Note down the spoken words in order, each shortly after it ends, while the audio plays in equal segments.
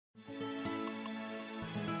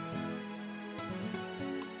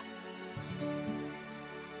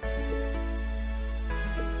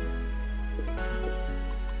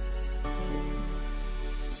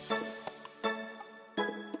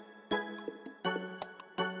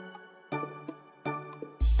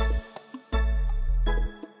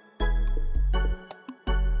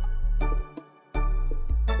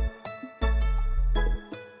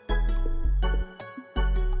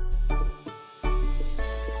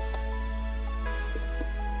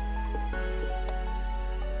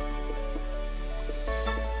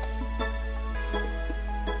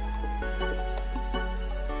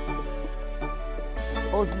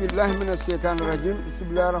أعوذ بالله من الشيطان الرجيم بسم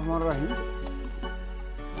الله الرحمن الرحيم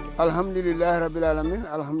الحمد لله رب العالمين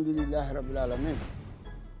الحمد لله رب العالمين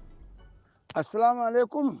السلام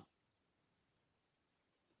عليكم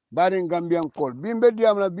بارين غامبيان كول بيمبي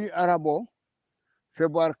دياملا بي عربو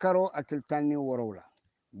فبراير كارو اتل تاني ورولا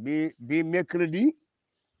بي ميركريدي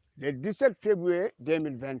le 17 février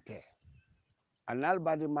 2021 anal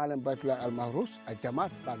badi malen batla al mahrous a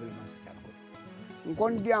jamaat babil masjid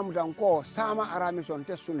ngon diam dan ko sama arami son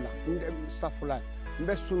te sunna inde safula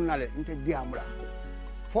mbe sunnale nte diamula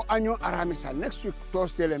fo anyo arami sa next week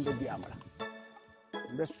thursday le mbe diamula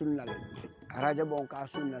mbe sunnale araja bon ka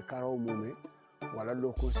sunna karo mume wala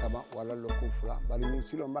loko sama wala loko fula bari ni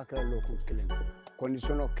silo mbakala loko kelen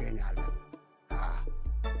condition o kenyal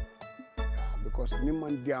because ni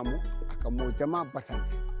man diamu aka mo jama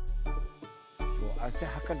batande so ase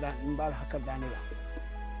hakada mbal hakada ne la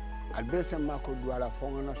albese mako duala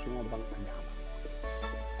fongana sumo bang anyama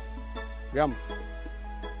yam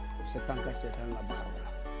setan la barola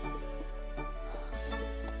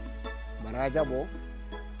baraja bo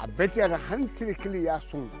abeti ada hantiri kili ya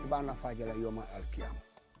sun ibana fajala yoma alkiyam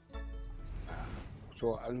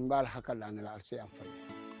so albal hakada ne la ase amfani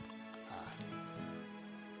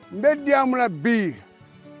mbeddi amula bi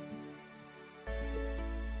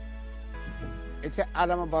ete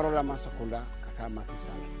adama barola masakunda kata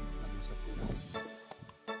makisala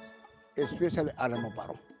especially adama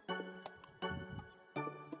baro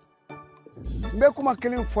mbe kuma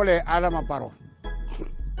kilin fole adama baro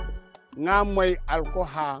ngamoy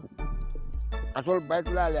alkoha atol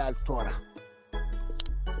baytulale al tora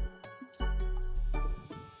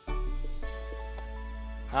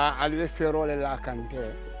ha alwe ferole la kante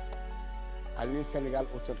ali Sénégal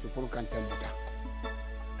autorité pour kanté buta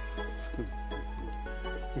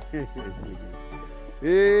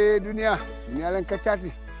dunia len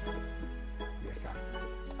kacati yesa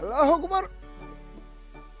Allahu akbar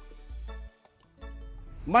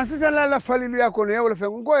masisa la falilu ya ko ne wala fe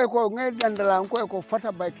ngoy ko ngay dandala ngoy ko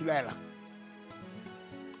fata baytulayla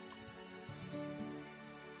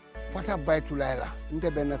nte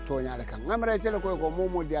benna toñale kan ngamre tele ko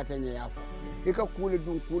momo diata nye yafo ika kule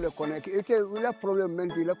dun kule koneke ite ila problem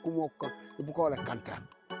menti ila kumoka ibuko la kanta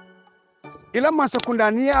ila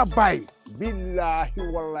masakunda ni ya bay billahi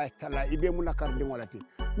wallahi taala ibe munakar di ngolati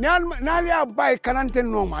nal ya bay kanante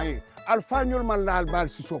no may alfanyul man la albal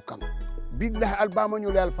sisokan billahi albama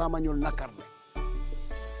nyul alfama nyul nakarne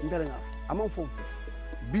ndere nga amon fofu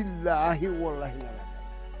billahi wallahi la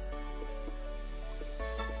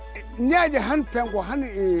nyaaje han pengo han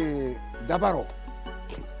dabaro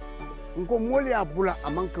ngo moli abula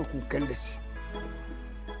amanka ku kendesi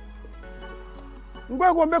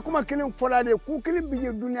ngoy ko be kuma kilin folade ku kilin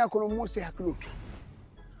bije duniya kono mose haklutu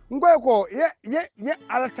ngoy ko ye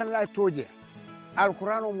ala talla toje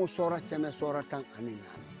alqur'ano mo sora teme sora tan anina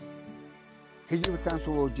hijib tan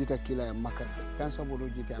so jita kila makka tan so bodo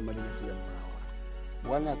jita amadina tiya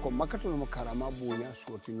wana ko makkatul mukarrama bunya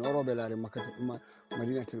soti norobe lare makka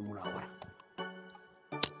madinatul munawwara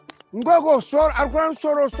ngogo sor alquran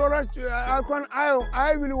soro alquran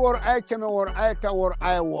ay wil wor ay cheme wor ay ta wor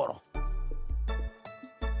ay woro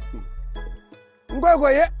ngogo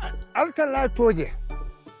ye altalla toje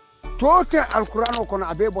tote alquran ko na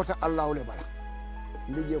abe bota allah le bala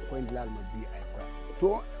ndije ko ndilal ma bi ay ko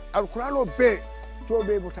to alquran be to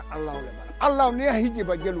be bota allah le bala allah ne hiji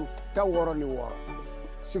ba jelu ta woro ni woro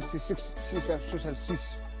 66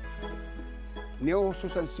 neo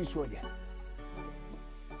 66 oje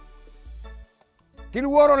kili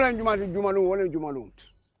woro la jumalu wala jumalu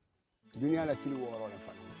dunia la kili woro la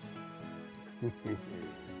fa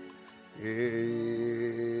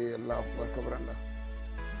Allahu akbar Allah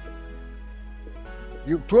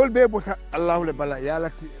yu tol be bota Allahu le bala ya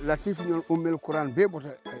latif ñol ummel Qur'an be bota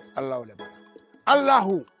Allahu le bala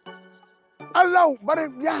Allahu bare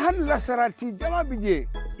ya han la sarati jama bije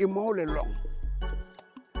e mawle long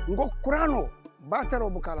ngo Qur'ano bataro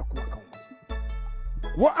bukala kuma kan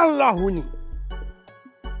wa Allahu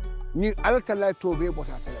ni altala to be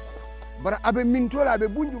bota tele bara abe min tola abe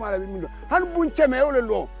bunjuma abe min do han bunceme yole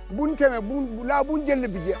lo bunceme bun la bun jelle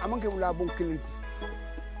bije amanke la bun kilinti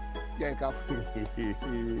jey ka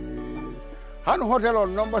han hotel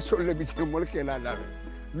on nomba solle bije mol kela dame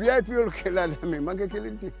VIP ol kela dame manke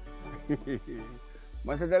kilinti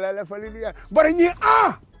masa dalala falilia bara ni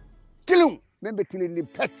kilum membe tilindi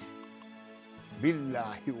pet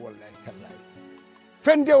billahi wallahi tallahi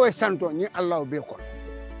fende we santo ni Allah be ko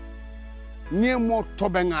ni mo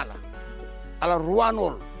tobe ngala ala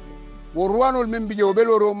ruwanol wo ruwanol men bije o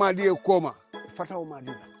beloro ma di e koma fataw ma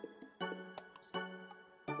di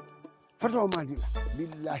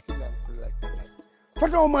billahi la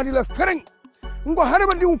fata o mari la fereng ngo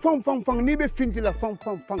harba di fang ni be finti la fang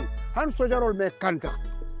han sojarol me kanta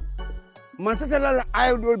man sa la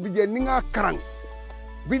ayo do bije ni nga karang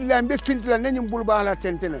billahi be finti la nanyum bulba la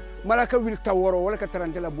tentene malaka wil taworo wala ka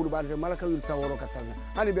tarante la bulba malaka wil taworo ka tarna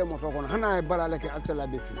hani be moto kono hana e balala ke altala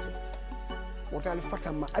be finti wotale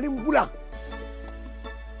fatama ali bula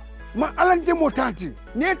ma alante motati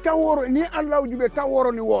ni taworo ni allah jube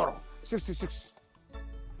taworo ni woro 66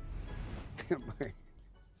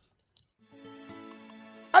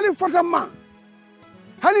 ali fatama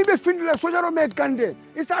hani be findi la sojaro me gande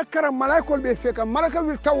isa kara malaikol be feka malaka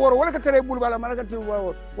wir taworo wala ka tere bulbala malaka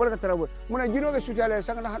tiwo wala ka tere muna jino be sutale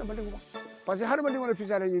sanga hada bande ko parce que hada bande wala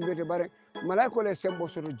fisale ni bete bare malaikol e sembo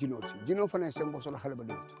soto jinoti jino fana sembo soto hada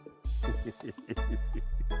bande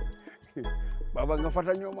baba nga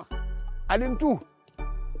fata nyoma alin tu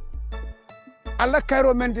alla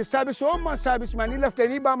kairo mente service o ma service man ni lafte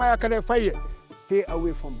ni ba ma yakale faye stay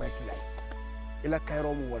away from Baitul ila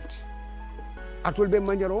kairo mu wati atol be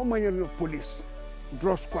manjaro no police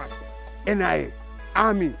drug squad NIA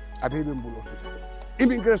army abebe mbulo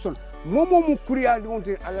immigration momo mu kuriya di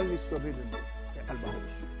wonte ala list of be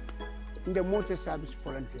albahus nde mote service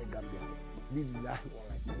volunteer Gambia billahi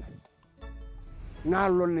wallahi nga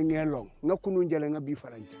lon ne ngelong nga kunu njele nga bi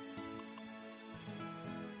faranci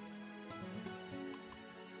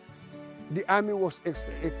the army was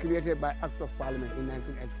created by act of parliament in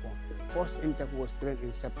 1984. First intake was trained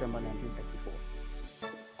in September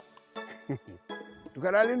 1984.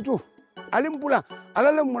 Tukar alim bula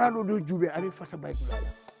alala murado do jube ali fata baytula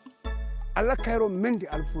alla kayro mendi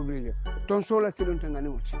al fulbeje ton sola silon tangani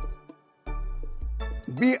woti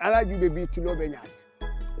bi ala jube bi tilobe nyaali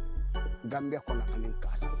Gambia kono anin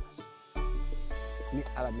kasa ni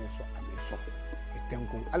ala meso ameso e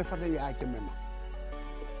tenkon al fata yaaje mema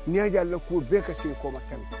ni ajalla ko be ka sey ko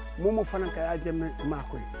matam momo fanan ka yaaje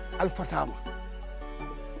makoy al fatama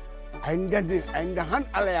ay ndade ay ndahan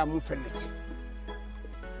ala ya mu fenneti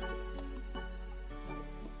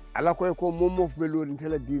ala koy ko momo be lodi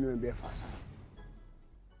tela dino be fasa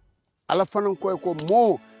ala fanan koy ko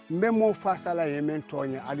mo memo fasa la yemen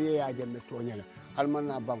tonya ali yaaje me tonya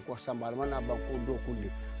almanna banko samba almanna banko do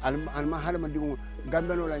kulli alma halma dingo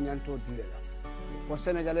gambelo la nyanto dilela ko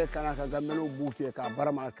sénégalais kana ka gambelo buute ka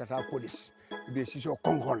barama kata police be siso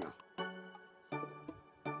konkona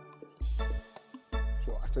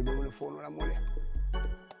so atado mo fono la mole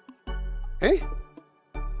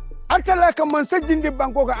atala ka man sajinde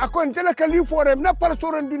banko ka akon tele ka li fore na par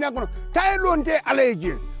soron dunya kono taylonte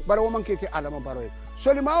alaye bara wo man kete adama baroy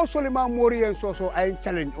solima morien soso ay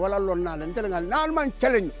challenge wala lon na len telengal na man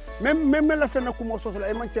challenge même la tan ko mo soso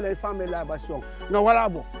ay man challenge femme la bastion na wala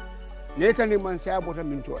bo netani man sa bota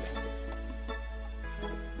min tole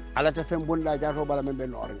ala ta fem bonda jato bala men be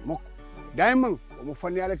nore mok dayman mo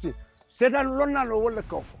fonni alati setan lon na lo wala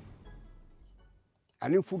ko fo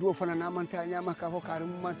ani fudo fana na man ta nyama ka fo karim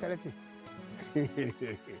man salati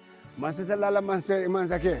man sa la man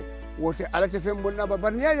sake wote alate fem bonna ba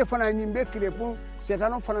barniya fana nyimbe kire pour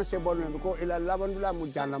setano fana se bolu ko ila labandula mu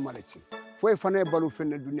janna malati foy fana balu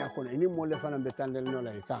fenne dunya kono ni mo le fana be tandel no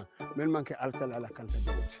la ta men manke altala ala kanta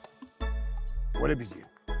dewti wala biji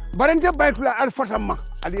barante baytula al fatamma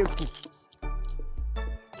al yakku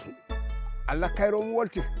alla kayro mu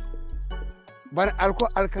wolti bar alko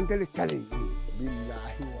alkantele challenge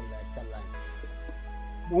billahi wallahi tallahi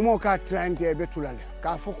momo ka trante be tulale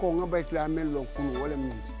ka foko ngabaytula men lo kunu wala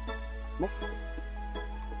minti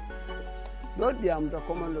do diam da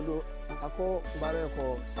commande do ako bare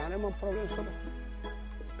ko sane mon problème sodo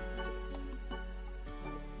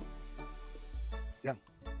ya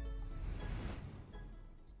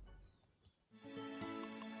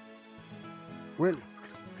well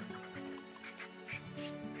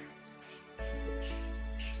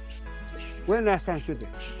when I stand shooting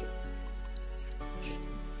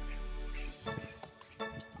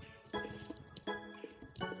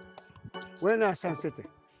when I stand shooting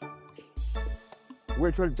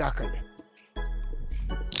wait till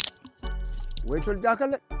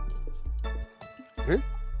jakale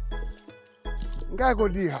ngai ko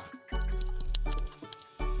diha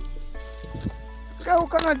ngai ko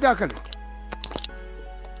kana jakale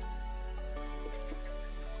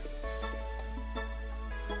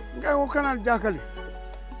ngai ko kana jakale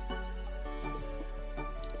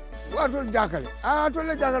wato jakale to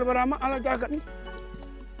le jakale barama ala jakale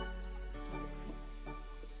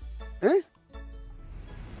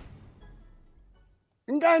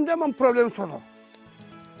ngai man problème sono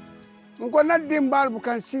ngo na dimbal bu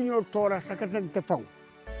kan signor tora sakatan tefang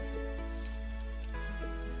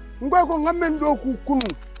ngo ko ngamen do ku kunu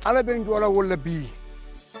ala ben jola wala bi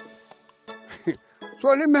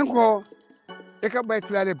so ni men ko e ka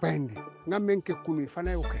baytulale bayndi ngam men ke kumi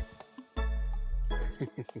fana yo kay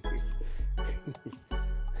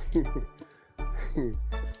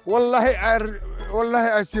wallahi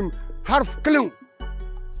asim harf klin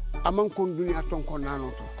aman kon duniya ton ko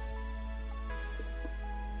nanoto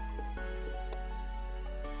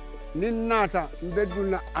nin nata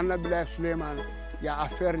bedduna annabila Suleiman ya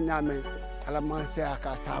affaire nyame ala man se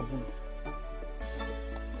aka tabul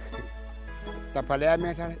tapale ya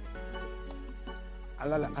metale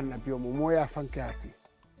ala la annabiyo mo moya fankati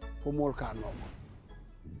ko mol ka no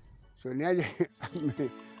so niaje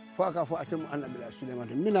faka fo atum annabila Suleiman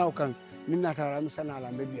minaw kan nin nata ram sana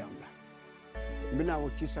la beddi amla minaw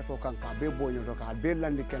ci sato kan ka be boño to ka be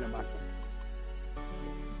landi kene ba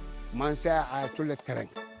man se a tulle terrain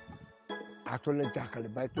atolle jakale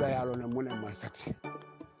baytula yalo na mune masati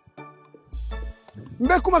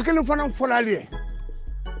mbe kuma kelin fanan folaliye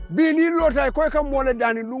bi ni lota ko kam mole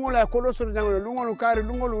dani lungola ko do so jangolo lungolu kari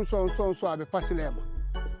lungolu so abe pasilema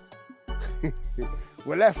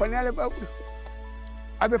wala fanale ba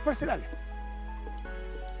abe pasilale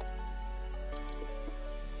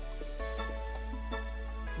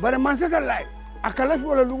bare mansata lay akala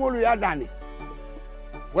wala lungolu ya dani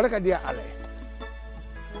wala ka dia ale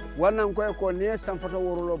wannan koy ko ne san foto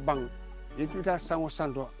worolo bang yituta sango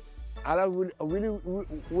santo ala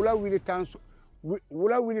wili tanso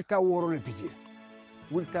wula wili ta worolo bije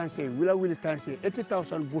wili tanse wili tanse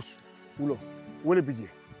 80,000 bus wulo wala bije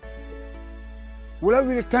wula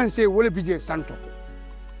wili tanse wala bije santo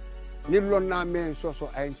ni lon na men soso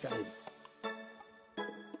ayin tare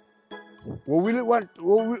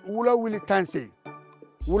wula wili tanse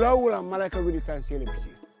wula malaka wili tanse le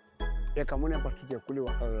bije e kamune batuje kuli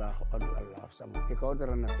wa Allah sama e ka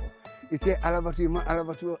odara na to ite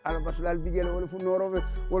alabatu dal bijele wala fu norobe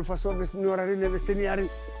wala fasobe norari ne be seniari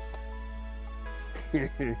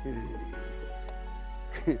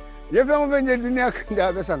ye fe mo benje dunia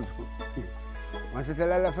kanda be santo ma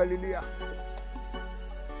setela la falilia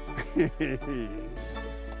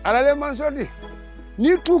ala le man sodi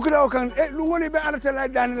ni tukra kan e lungoni be arata la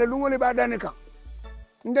danile lungoni ba danika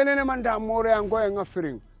ndenene man da more an goye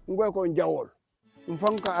ngafiring ngoy ko jawol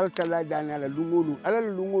mfanka altala dani ala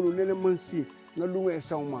lungolu nene mansi na lungo e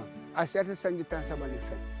sawma a seta sanji tan sabani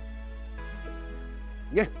fe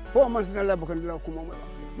ye fo man sina la bakan la kuma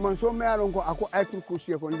man so me alon ko ako aytul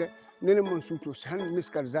kursi ko nde nene man suto san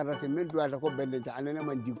miskal zarate men do ala ko bende ja nene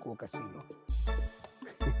man jinko kasino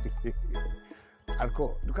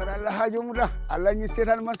alko dukara Allah hajo muda Allah ni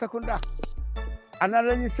setan man sakunda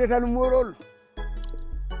anala ni setan morol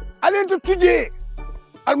alen to tuje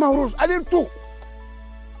المهروس علمتو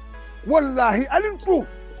والله علمتو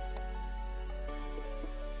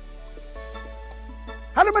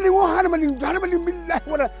هذا من بالله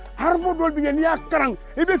ولا حرفو دول بيان يا كران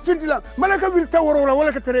يبي فيدلا ملكا ويل تاورو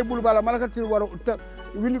ولا كتري بول بالا ملكا تاورو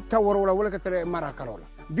ويل تاورو ولا كتري مراكرولا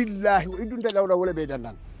بالله ويدون دلاولا ولا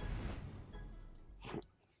بيدان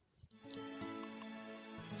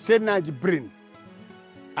سيدنا جبرين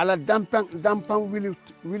على دامبان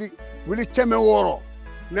ويلي تشمي وورو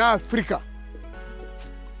na Afrika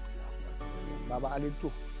baba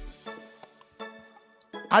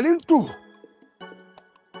alintu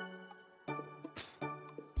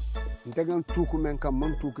ntegan tuku men kam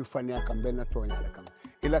man tuki fania kam benna toñale kam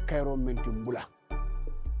ila kayro menti mbula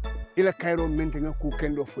ila kayro menti nga ku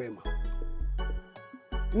kendo fuema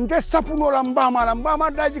nte sapuno la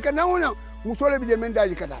mbama daji ka nawna musole bije men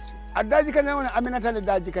daji katati adaji ka nawna aminata le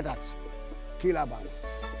daji katati kila bana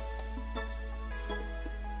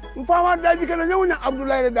mfama daji kana nyawnya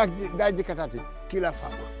Abdoulaye daji katati kila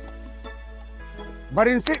fama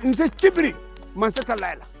bari nse chibri man sata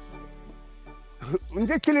layla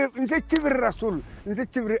nse chibri rasul nse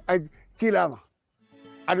chibri tilama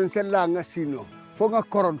adun sella nga sino fo nga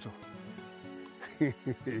koronto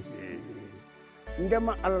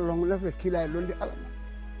ndema ala long lafe kila londi ala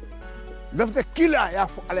lafta kila ya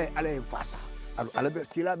fo ala fasa ala be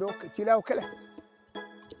kila o kele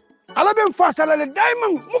ala ben fasala le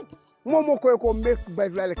diamond momo ko mek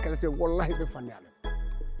baylale kalate wallahi be fan yalla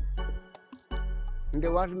nde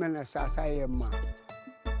wat men sa yemma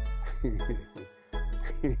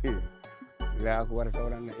la ko war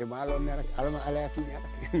tawran e malo ne rek alma ala fi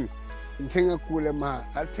ntenga kule ma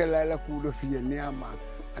atela la kudo fi niama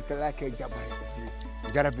atela ke jabare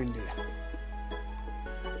jarabindila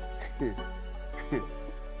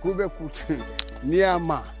kube kutu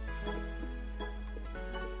niama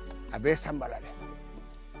abe sambalale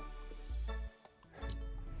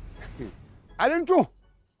alentu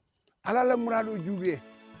alala muradu jube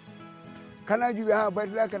kana jube ha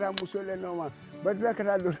badla kata musole noma badla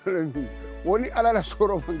kata dololo woni ala la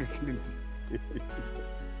soro mangi kilinti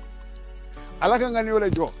ala ka ngani wala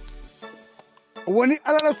jo woni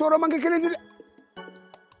ala la soro mangi kilinti de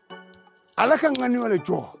ala ka ngani wala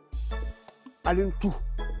jo alin tu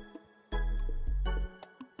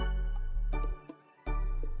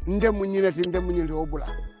ndemu ñinati o bula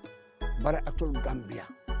bare atol Gambia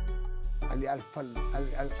ali alfal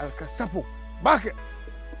al kasafu bake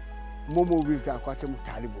momo wilta ko temu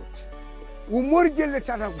taliboti o mor jelle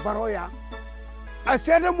tata baroya a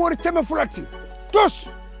seda mor teme fulati tos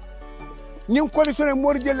ñin coalition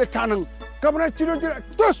mor jelle tanan kabna ci do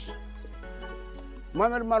tos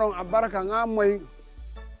mamer maron abaraka nga moy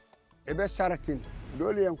e be saratin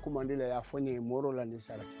dole yan kumandila ya fonye moro la ni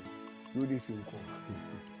saratin yudi fin ko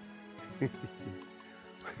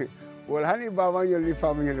wala hani baba ñol li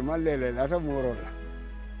fam ñol man lele la ta moro la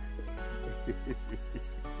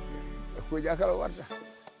ko jakala warta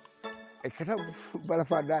e kata bala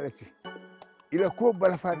fa dalati ila ko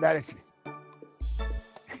bala fa dalati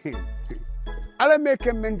ala me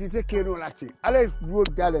kem mentite keno lati ala do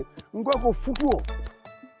dale ngo ko futuo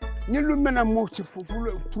ni lu mena mo ci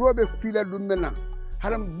fufulo trobe fila lu mena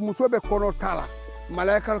haram musobe kono tala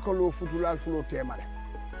malaikal ko lo futulal fulo temale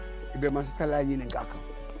ibe masitala ñi ne ngaka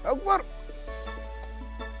akbar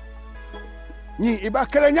ni iba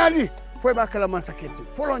kala ñaadi fo iba kala masaketi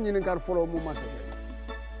folo ñi ne ngar folo mu masaketi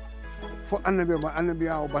fo annabi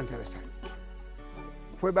ya o bantere sa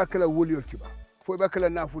fo iba kala woliyol tiba fo iba kala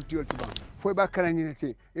naful tiyol tiba fo iba kala ñi ne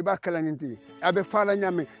ti iba kala ñi ti abe fala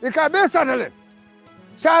ñame e ka be satale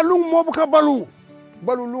sa lung mo bu ka balu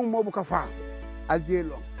lung mo bu ka fa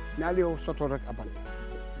aljelo nali o soto rek abal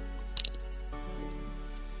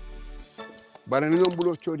bara ni ñom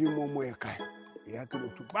bulo ciodi mom moy kay yakilo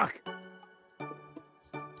tu bak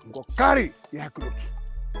ngo kari yakilo tu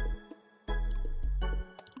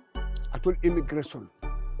atol immigration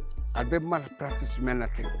albe mal practice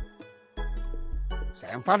menate sa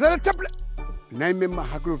en fatale table nay memma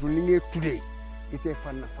hakilo tu ni ngi tudé ite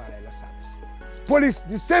fanna faala la service police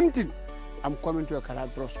the same thing I'm coming to a Kara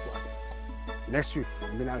Bros squad next week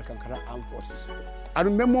binal kan Kara armed forces adu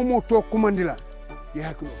memmo mo to commandila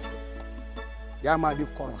yakilo yama di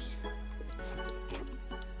koros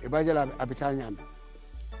e bajala abital nyam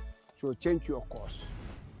so change your course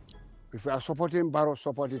if you are supporting Barrow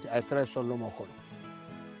support it I try so lomo ko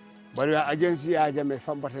bari agency ya jame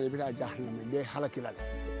fambata bi ta jahannam be halakila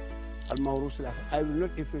al mawrus la I will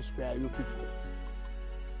not even spare you people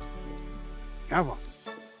never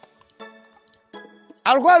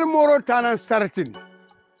alcohol moro tanan sartin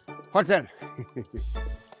hotel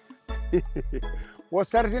wo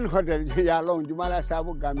sartin hotel ya long jumala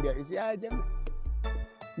sabu Gambia isi ya jame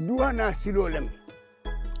duwana silolem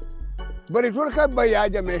bari tol ka ba ya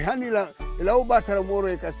jame hanila law ba tara moro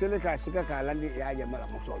e ka sele ka sika ka landi ya jame la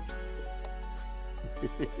motol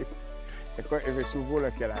e ko e subo la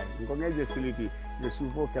kala ko ngeje siliti be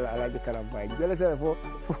subo kala ala de kala ba jela tele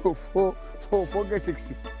fo ga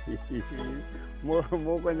sexy mo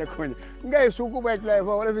ko ne ko ngay suku ba tla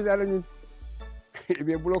fo wala fi sala ni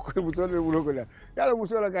be bloko bu tole bloko la yalla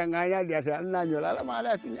musola ka nganya dia ta na nyola la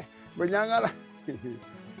mala tinya bo nyangala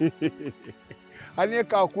ani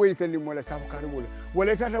ka ko itani mola safu karibola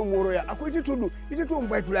wala tata moro ya akwai titudu ite to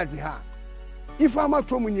mbay tulati ha ifama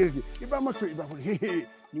to munyirdi ibama to iba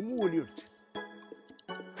ni mu woliot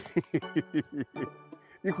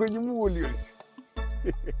iko ni mu woliot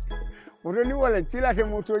ni wala tilate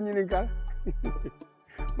moto nyininka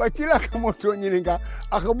ba tilaka moto nyininka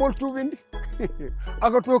aka moltu bindi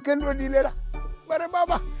aka to kendo dilera bare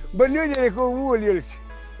baba ba nyoje ko mu woliot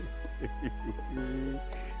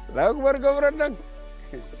la ko bar gawran nak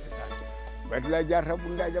batla jarta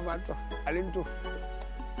bunda jamanto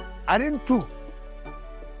alintu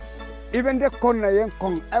even the konna yen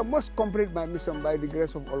kon I must complete my mission by the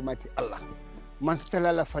grace of Almighty Allah man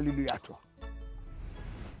stala la falilu yato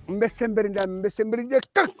mbe semberi je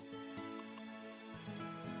tak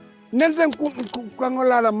nenten ko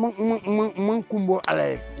ngolala man kumbo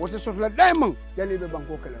alay wote sotla dayman jali be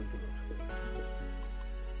banko kalantu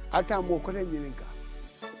ata mo ko ne nyininka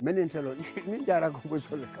menen telo ni jara ko bo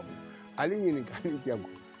solle kam ali nyininka ni jango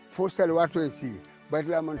fo sel wato en si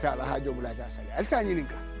batla man ta ala hajo bulata sale alta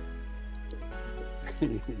nyininka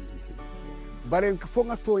baren ko fo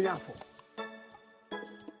nga tonya fo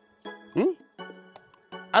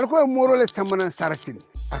alko moro le samana saratin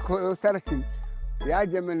ako saratin ya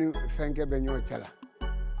jamani fenke be nyo chala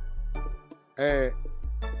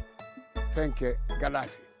fenke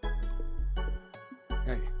Gaddafi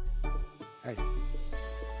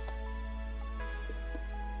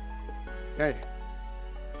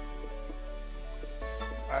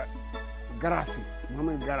Gaddafi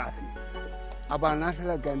Muhammad Gaddafi aba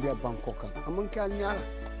natala Gambia banko kan amon kal nyala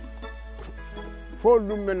fo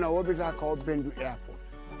lumme na wobita ka bendu airport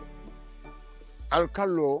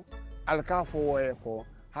alkallo alkafo woye ko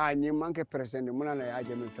ha ni manke president munana ya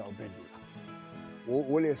jami ta bendu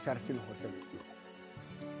wole sarfin hotel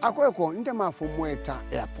akoy ko ndema fo moeta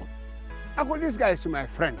airport ako this guy is my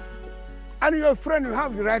friend and your friend you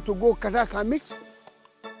have the right to go Kataka mix.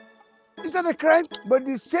 Is that a crime? But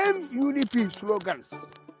the same UDP slogans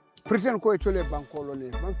pretend ko etole bankolo ne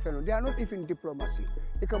man felo they are not even diplomacy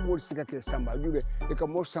e ka mo sika ke samba jube e ka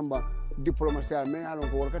mo samba diplomacy mais alon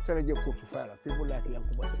ko worka taraje ko to fara people like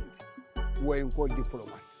Yankuba Senti wo en ko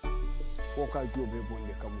diplomat ko ka jobe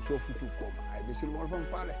bonde kam so futu ko ay be sil mo fam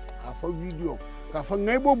faale a fa video ka fa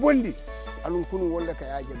ngay bo bondi alon kunu wala ka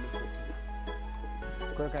yaaje mo to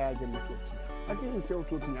ko ka yaaje mo to ati en tew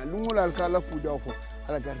to tina lumulal ka la fu jaw fo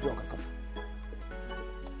ala garjo ka kaf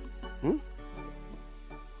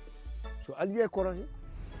so aliye korani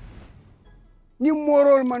ni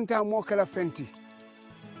morol manta mo kala fenti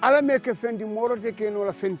ala me ke fendi morote ke no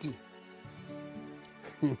la fenti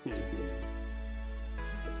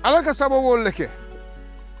ala ka sababu leke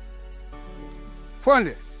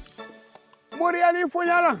fonde mori ali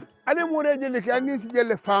fonyala ale more jelle ke ani si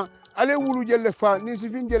jelle fa ale wulu jelle fa ni si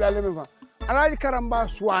fin jelle ale me fa ala karamba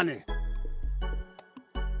suwane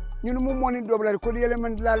ñun mu moni doblari ko yele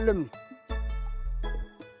man lalem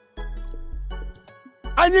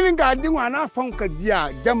anyini nga dingo ana fonka dia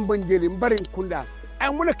jambanjeli mbarin kunda ay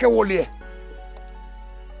muna ke woliye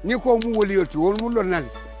ni ko mu woliyo ti won mu lon nan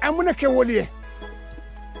ay muna ke woliye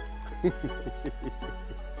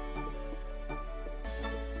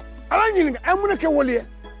ala nyini ay muna ke woliye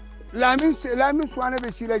lamin suwana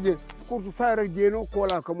be silaje ko tu fara jeno ko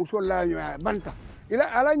la ko muso la banta ila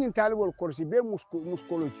ala nyin talibol korsi be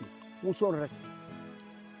muskoloci musol rek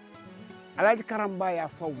ala di karamba ya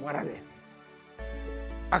fa warale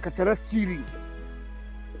aka tara siri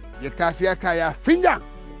ya tafiya ta ya finja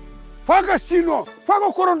faga sino faga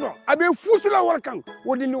korondo abe fusula warkan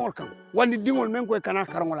wodi ni warkan wandi dingol men koy kana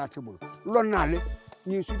karangola tebul lonnale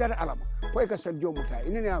ni sudare alama foy ka sel jomuta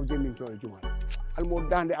inene am jemin to juma almo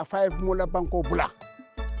dande a fayf mo la banko bula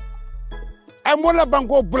ay mo la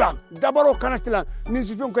banko bula dabaro kanatila ni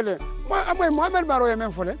si fon ko le amoy Mohamed Baro ya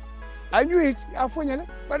men fole ay ñu it a foñale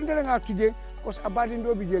bar ndele nga tudé ko sa abadi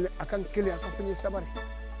ndobi jele akan kele aka foñe sabari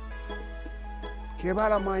ke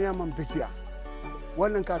bala manya man petia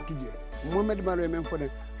wannan ka tudé Mohamed Baro ya men fole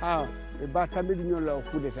ha e ba tambe du ñol la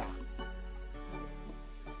coup d'état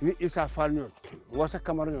ni isa falñol wasa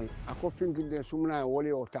kamarñol ako finginde sumna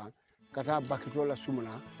woli o tan kata bakitola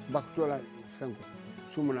sumna bakitola fenko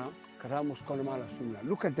sumna kata muskono mala sumna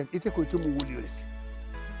look at that ite ko tumu wuli yosi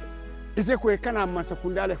ite ko kana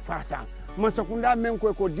masakunda le fasa masakunda men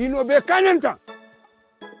ko dino be kanyanta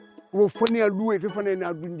wo foni aluwe te fone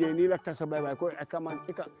na dunde ni la tasa bay ko akama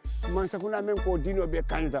ika masakunda men ko dino be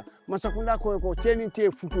kanyanta masakunda ko teni te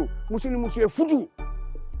futu musuni musu e futu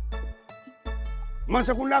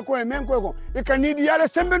masakunda ko men ko ikanidi yale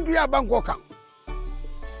sembentu ya banko kan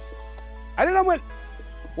alila mo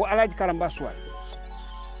wo alaji karamba suwal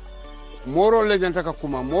moro le janta ka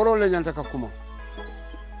kuma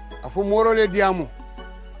afu moro le diamu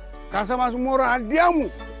kasama su moro al diamu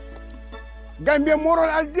Gambia moro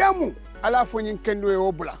al diamu ala fo nyin kendo e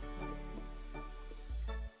obula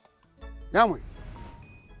yamu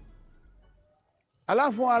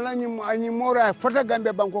ala fo ala nyi moro ay fota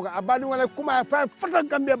Gambia banko ka abadi wala kuma ay fota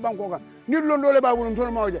Gambia banko ka ni londo le babul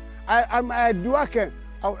ton mawje ay duake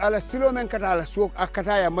ala silo men kata ala suok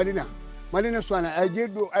akata ya Madina suana ay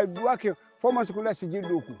jeddo ay duake foma su kula si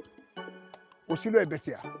jeddo ku o silo e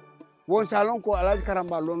betia won salon ko alaji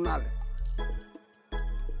karamba lonnale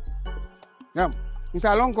yam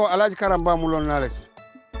salon ko alaji karamba mu lonnale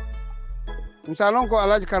salon ko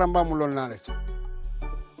alaji karamba mu lonnale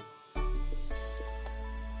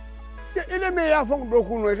ile me ya fon do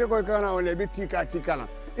ku no te ko kana on le bitika tikana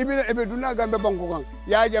ebe duna Gambia banko kan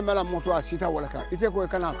ya jamala moto asita wala ka ite ko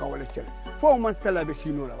kana ka wala cele fo man sala be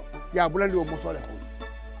sino la ya bulandi o moto le ko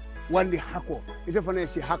wandi hako ite fane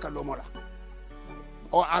si haka do mola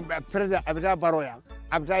o president abita baroya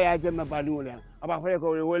abita ya jemme bani wala aba fale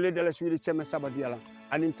ko wole de la suidi cheme sabati yala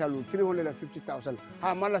anin talu 350,000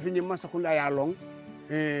 ha mala fini masa kunda ya long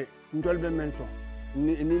ndolbe mento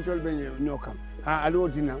ni ndolbe nyokam ha alo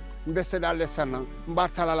dina mbese dal sana mba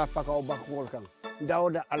talala faka o bakko kan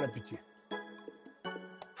Dawda Alabije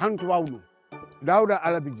hantu wawnu Dawda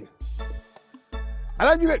Alabije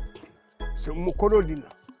alajibe so mo kolodina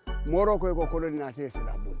moro ko kolodina te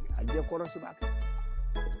sala bonni alje koro sibaka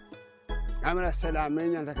amana sala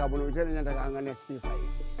men nyanta ka bono tele nyanta ka ngane ski fay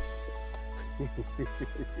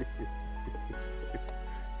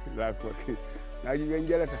d'accord naji ben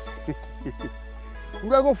jelata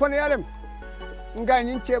ngago fon yalem nga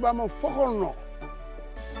nyin ceba mo fokolno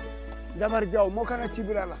dabar jaw mo kana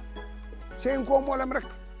cibirala sen ko molam rek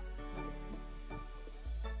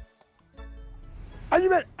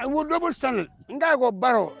ajibe wo double standard nga go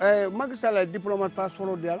baro magsala diplomate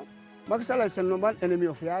passeport diala magsala sen no ban enemy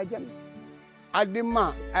of ya jam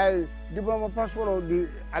adima ay diplomate passeport di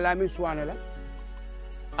alami suwanela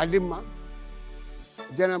adima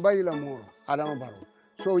jana bayila moro adama baro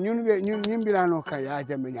so ñun bilano kay ya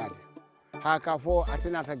jam ñaade ha ka fo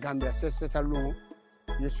atinata Gambia sesta lungo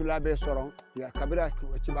yesulabe soron ya kabira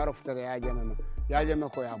ci baro futare ya jam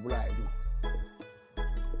ko ya bula edu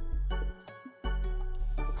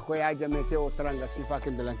ko ya jam te o tranga sifa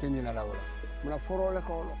ke de lanteni na lawla muna foro le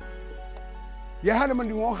ko lo ya hada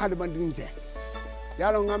mandi mo hada mandi nte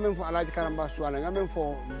ya lo ngamen fo alaji karamba suwana ngamen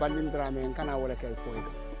fo bandin drame kana wala kay fo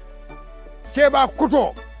ceba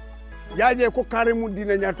kuto yaje ko kare mun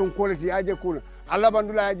dina nyaton koleti yaje kuna Allah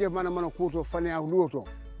bandula yaje mana kuto fane a luoto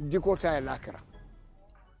jiko tay lakira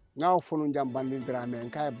ngaw fonu jam bandin drame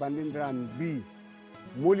kay bandin drame bi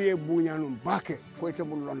moliye buñanum bake ko ite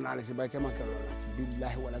mun lon nale ci bayte man kala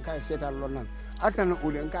billahi wala kay setan lon nan atana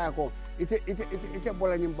ulen kay ko ite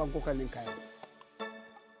bolanyim banko kanin kay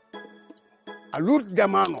alut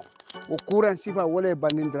jamano o kuran sifa wala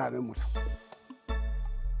bandin drame muta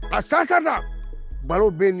asasada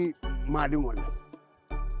balo beni madi wala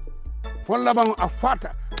fon laban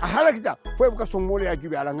afata a halakita fo ka so mole ya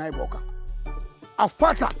jubi ala ngay boka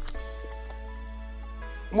afata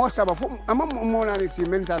mo saba fu amma mo nani si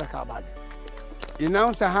mentala ka bade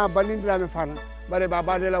ina ta ha balindra me fana bare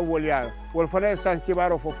baba de la woliya wol fana san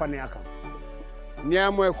kibaro fo fane aka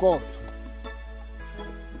niamo ko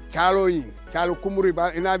chalo kumuri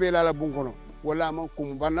ba ina be la bunkono wala man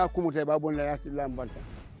kum banna kumute ba bon la yati lambanta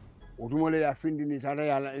otumole ya findini tata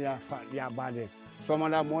ya bade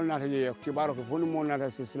somanda mol nata je kibaro ko fonu mol nata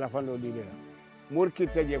si la fando dile la murki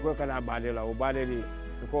teje ko kana bade la o bade ni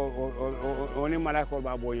ko oni mala ko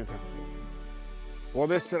ba boyo fa wo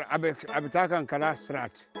be sir abitakan kala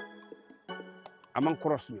strat aman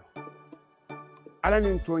cross yo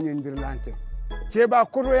alanin tonye ndirlante ceba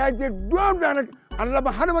koto yaje dom danak Allah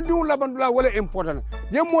ba hanama diwul labandula wala important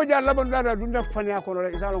yemmo ja labandula da dunda fanya ko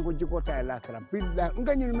rek salon ko jiko tay la kala billahi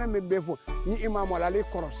ngani memme be fo ni imam wala le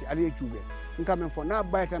cross ali jube ngam fo na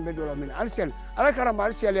bayta be do min alsel ala karama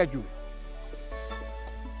alsel ya jube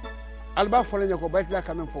alba fo lañu ko bayta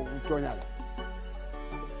quand même fo toñal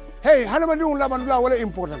hey hanama diwul labandula wala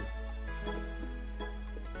important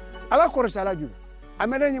ala cross ala jube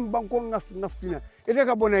amena nyim banko ngaftina ite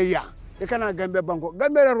ka bonaya e kana Gambia banko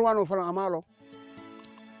Gambia ruwano fala amalo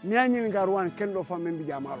nyani nga ruwan kendo fa membi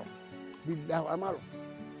jamalo billahi amalo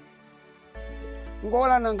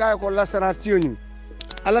ngola na ngay ko lasaratiyo ni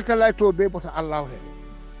ala tala to be bota Allah he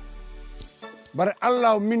bar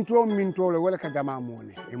Allah minto le wala ka jama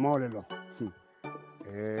mone e mawle lo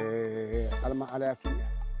alma ala fiya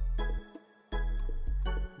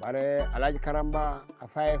bare alaji karamba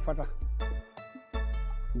afaye fata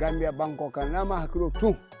Gambia banko kanama hakilo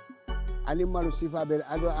tu ali malu sifa be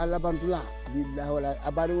ado ala bantula billahi wala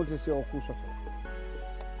abari wote se o kusoto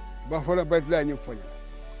ba fola baytula ni fonya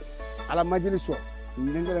ala majliso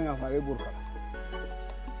ndengere nga fa be burkala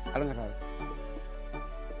ala nga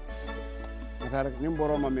tara nim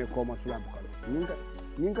boroma me ko ma tula bukalo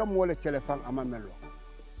ninka mole telefon ama mello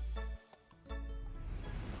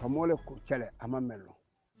ka mole ko tele ama mello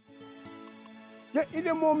ye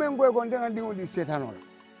ide mo men goy gon denga dingo di setanola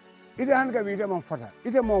ide han ga bi de man fata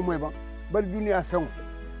ide mo moy ba bar duniya fen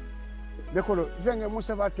be ko jenge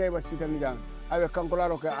Mustafa Tayba sitani jang awe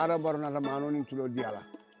kankolaro ke arabaro na mano nin tulo diala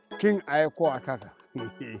king ay ko atata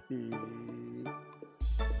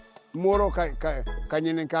moro ka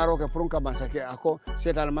nyinen karo ke prunka masake ako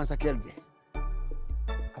setal masakelde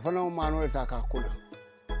afana mano ta ka kuna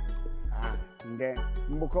nde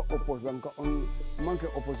mbuka oppose banka on manke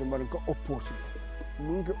oppose banka oppose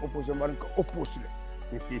manke oppose banka oppose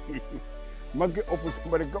manke oppose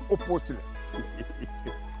banka oppose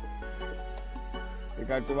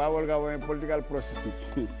ika tubawol ga won political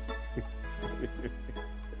prostitute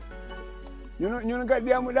ñun ga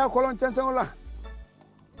diamu da kolon tension la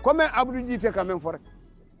comme Abdou Djité quand même for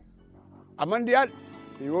amandi yal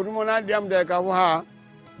yodu mona diam de ka ha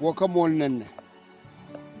wo ka mol nenne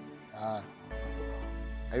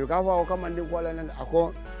ayu ka fa wo ka mandi ko la nenne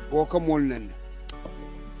ako wo ka mol nenne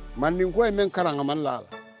mandi ko e men karanga man la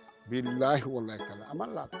billahi wallahi kala aman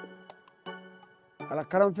la ala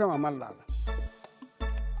karam fe aman la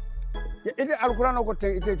ite alquran ko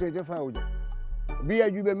ten ite fa wuja biya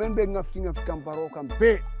jube men be ngafti kamparo kam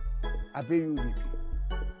be abe UDP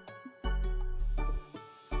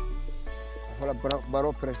fola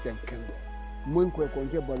baro president kendo mun ko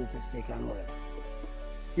je balu te sekano la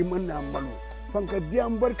iman na malu fanka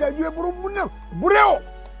diam barka juwe buru munna bureo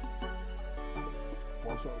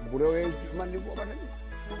poso bureo e mandi bo batani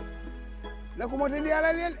la ko motani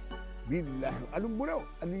ala lel billahi alum bureo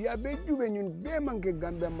adu ya be jube ñun be manke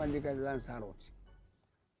Gambia mandi ka lansaroti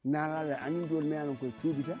nala la anin do me anon ko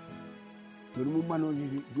tubita do mu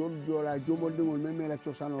manoli jol jola jomol dingol me la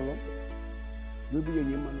ciosanolo do biye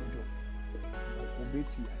ñi mano do ko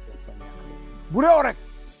beti ak fami bureo rek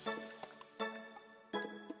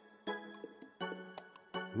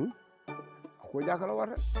ko jakala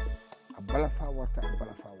warta abala fa warta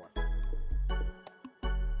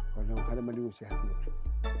ko don hada madi usi hakku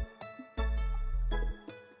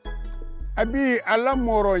abi alla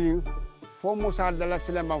moroñi fo Musa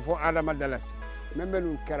dalasi le fo Adama dalasi membe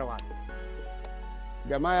nun kerewaat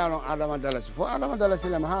jama yalon Adama dalasi fo Adama dalasi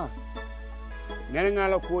le ha nene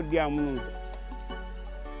ngala ko diamu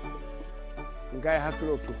ngay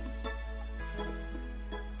haklo to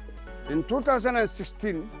in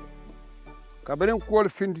 2016 kabarin kuwal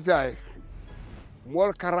fintita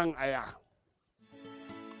mol karang aya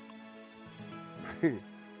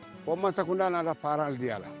fo man sakunda na da paral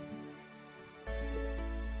diala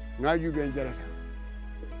ngaju ben jarata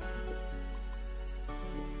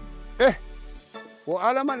o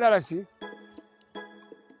Adama dalasi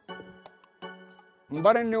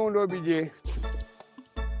mbare newndo bije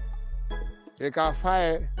e ka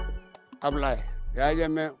faye Ablaye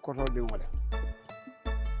yaajame koto dingole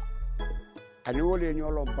ani wole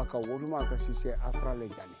ñolo baka woduma ka sise afra le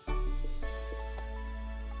jani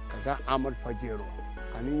kata Amad Fajero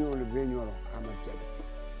ani ñolo be ñolo Amad Jani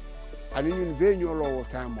ani ñun be ñolo wo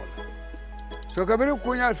tamol so kabiri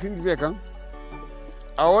kuñal finde kan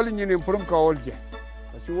awol ñini prum ka wolje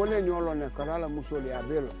parce que wole ñolo ne kala la musol ya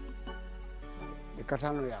belo e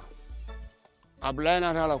katano ya Ablaye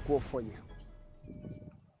na tala ko foñe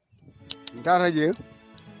ndata je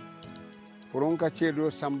puron ka cedo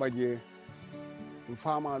Samba je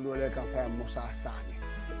fama dole ka fa Musa Sani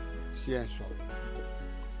sienso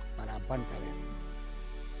para bantale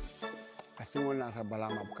asimol na ta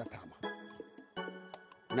balama bukatama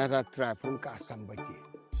nata tra puron ka Samba je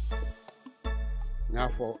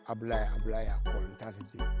ngafo Ablaye ko ndata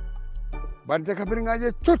je bante ka bir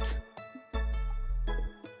ngaje tut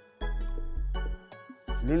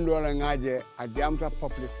lundo la ngaje adiamta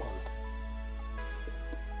public ko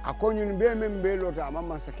akonyun be men be lota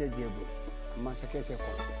mama sake jebu amma sake ke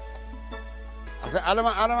ko aka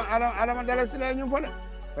alama dalasi la nyum fole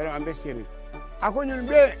pero ambe siri akonyun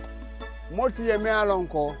be moti ye me alon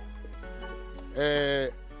ko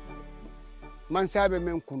man sabe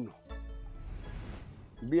men kunno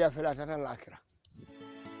biya fela tata lakira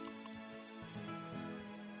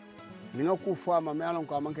ninga ku fama me alon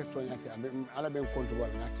ko amanke tonyati ala ben kontu wal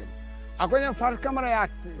naten akonya far camera ya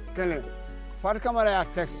tele far camera ya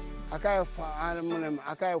text akay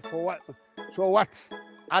for what so what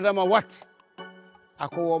Adama what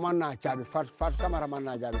ako wo man na chabi far camera man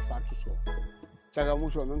na jabi fatu so caga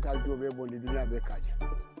muso men ka jobe bondi dina be kaje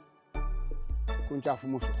kun chafu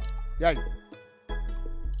muso yaji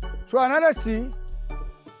so another see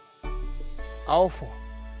awfo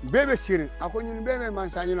bebe sirin ako nyun bebe man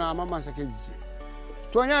sanino ama man sakeji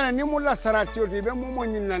to nyana ni mulla saratio be momo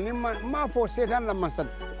nyinna ni ma fo setan la masad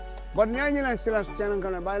bod nyanyina silence tanan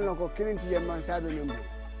kana balno ko kilinti je man sabe membe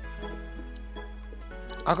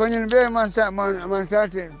ako nyun be man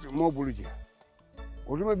sate mo buluje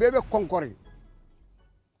oduma bebe konkori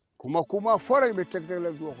kuma fore be tekte la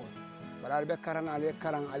do ko bala be karana ale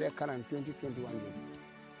karan 2021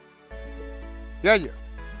 yaje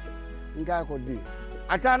nga ko di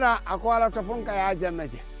atala akwala tofonka ya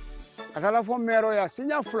jameje atala fo mero ya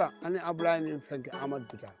sinya fula ani Ablaye ni fenke Amad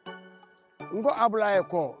Bita ngo Ablaye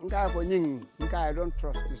ko nga ko nyin nga I don't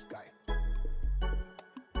trust this guy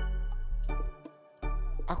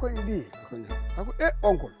ako ndi ako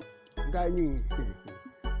oncle nga nyin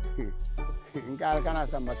nga kana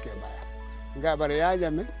Samba ke baya nga bare ya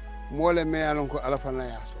jame mole me alon ko alafana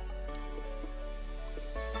ya so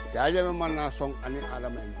ya jame man na song ani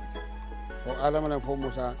Adama ni fo Adama na fo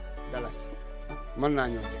Musa dalasi man na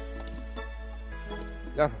ñoo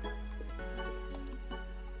dafa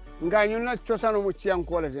nga ñun na ciosano mu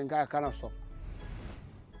ciankole te nga kana so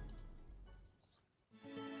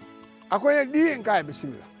akoye di nga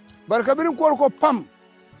bismillah barka birin ko pam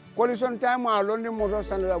coalition time a londe moto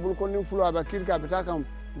sandala bul ko nim fulo aba kirka bita kam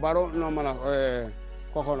baro no mala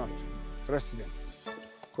kokonot president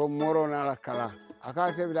ko moro na la kala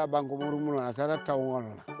aka te bida banko moro muno na tara tawon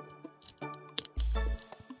la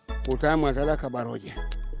ko time tara ka baroje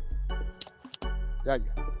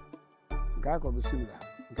jaja ga ko bismillah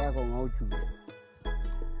ga ko ngawju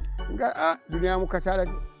ga dunia mu kasala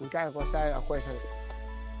ga ko sai akoy tare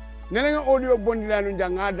nene nga audio bondi la nu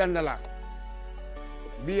janga dandala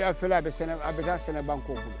bi afela be sene abita sene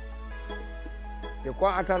banko bulu e ko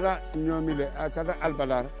atara nyomi le atara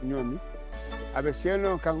albalar nyomi abe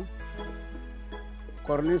seno kan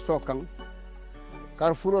korni so kan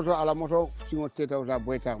Carrefour to ala moto singo teta uta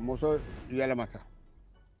boyta moto yelamata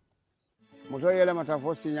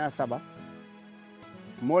fo sinya saba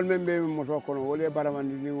mol membe moto kono wole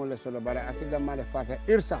baramandi ni wala solo bara atida male fata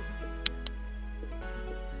irsa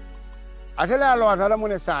atela lo atala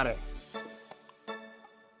mune sare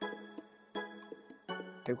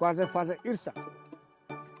e ko ate fata irsa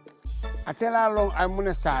atela lo ay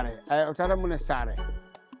mune sare ay atala mune sare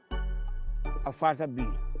a fata bi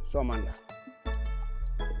so manda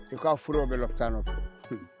e ko furobe loftano to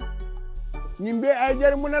nimbe ay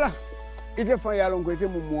jar munala ite fa yalon ko ite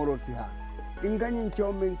mu moroti ha inganyin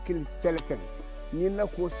men kil teleken nyin la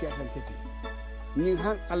ko siatan tete nyin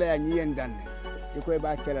han ala ya nyen danne e ko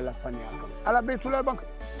ba tele la fan yakam ala be tula bank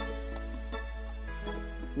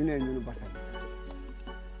ñine ñunu batal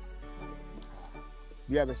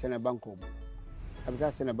biya be sene banko bu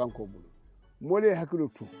abita sene banko bu mole hakilo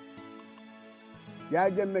tu ya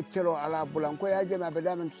jemme celo ala bulan ko ya jemme be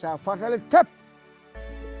damen sa fatale tap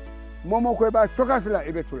momo ko ba tokasla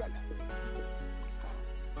e be tulala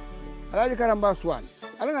alaji karamba suwan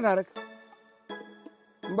ala ngata rek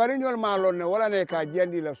mbari ñol ma lonne wala ne ka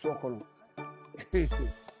jendi la sokono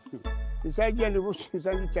isa jendi bu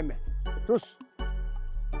isa ngi cemme tous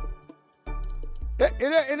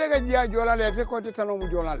ide ga jiya jolale te ko te tanomu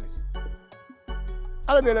jolale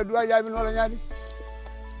ala be la duwa yabi no la nyaadi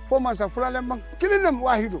fo man sa fulale man kilinam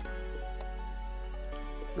wahido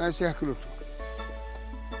na cheikh kiloto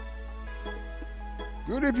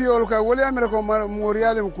yudi piol ka wole amere ko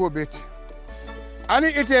moriale ko beti ani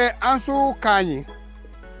ite ansu kanyi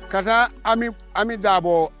kata ami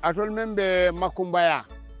dabo atol membe makumbaya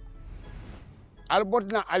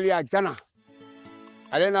albotna aliya jana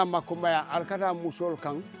alena makumbaya alkata musol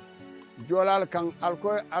kan jolal kan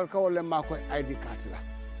alkawole mako ID card la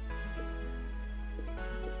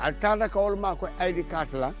altada kawol mako ID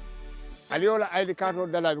card la aliola ID card o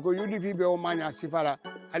dala ko UDP be o manya sifala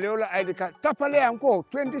aliola ID card tapale anko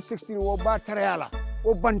 2016 wo batarayala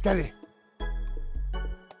o bantale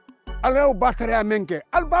alaw batare menke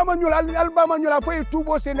albama nyula fay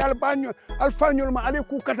tubo sen albanyo alfanyol ma ale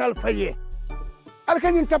ku katal faye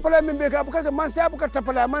alkanyin tapala men be ka buka man sa buka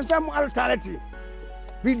tapala man sa mu altalati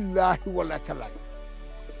billahi wala taala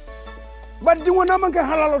baddi wona man ka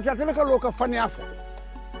halalo ta tele ka lo ka fani afo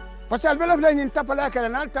parce que albela fla nyin tapala kala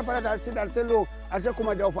na tapala dal sidal telo ase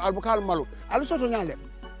kuma daw fa albukal malu al soto nyande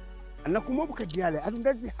annakum mo buka diale adu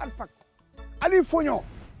ndati halfak ali fonyo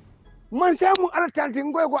man samu aratanti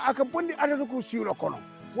ngoy go aka bondi atata ko siwlo kono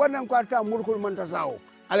wannan ko ata murkul man tasawo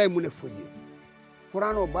alay mune fuji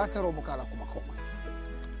qur'ano bataro bukala kuma koma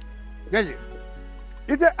gaje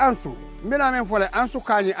ite ansu mina men fole ansu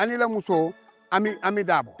kani anila muso ami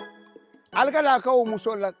dabo alkala ka o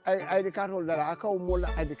muso la ay carton dala aka o mola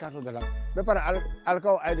ay carton dala be para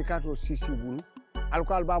alka o ay carton sisi bulu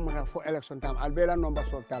alko ba mo fo election tam albela nomba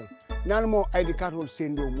sortal nan mo ay carton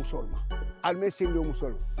sendo musolma alme sendo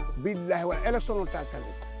musolma billahi wa election ta tale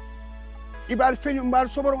ibal feñu mbal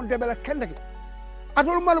soboron debela kendake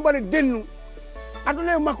atol malu bale dennu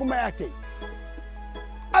atole makko mayate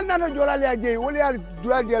alnana jolale ya jeey wala ya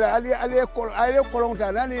dual dela ali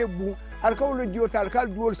kolonta nani bu alkaw le jota alkal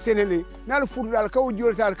duol senele nal furdu alkaw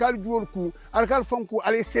jota alkal duol ku alkal fonku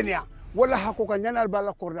ali senia wala hakko ka nyanal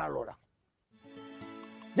balla korda lora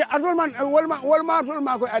de adol man walma atol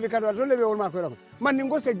mako adikado atol be walma ko man ni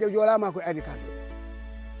ngose jola mako adikado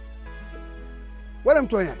walam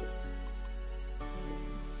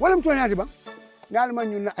toñaati ba ngal man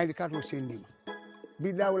ñun na ay kato sendi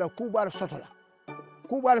billahi wala kubal sotola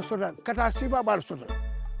kata sifa bal sotola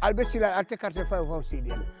albe sila ate carte fay fo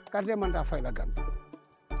sidi carte man ta fay la gam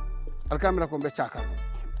al kamera ko be chaka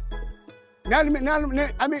nal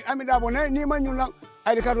ami dabo ni man ñun na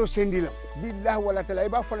ay kato sendi la billahi wala tala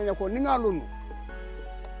ba fa la ko ni ngalunu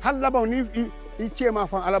hal labaw ni i cema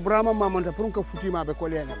fa ala brama mamanta pour que futima be ko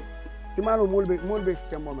lena imano molbe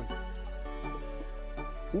tembo men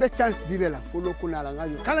nda chance dilela folo kunala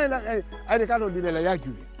ngayo kala la ay kato dilela ya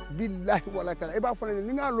jubi billahi wala taala iba fone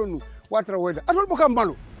ni nga lonu watra weda atol buka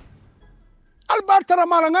malu albatara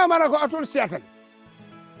mala nga mara ko atol siatan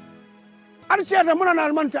al siatan munana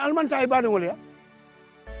almanta ibade wala ya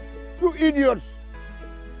you idiots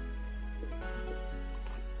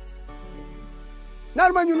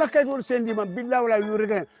Nalma ñu nakay to sendi man billahi wala you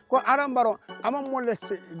regret ko arambaro ama mo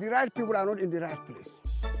the right people are not in the right place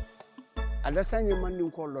ada sanyi man ni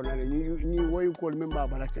ko lo na ni woy ko memba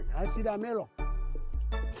balate asida melo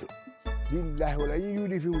billahi wala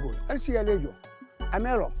yudi fi ngol alsi alejo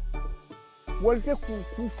amelo wolte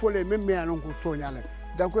ku fole memme anon ko toñala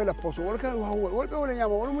danko la poso wol kan wol be wala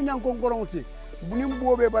nyama wol mu nyan ko ngoronti bunim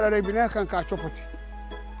bobe balare bi na kan ka chopoti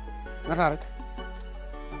nata rek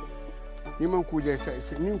ni man kuje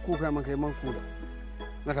ni ku ka man kay man kuda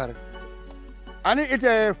nata rek ani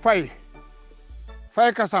ite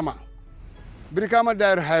fay kasama birkama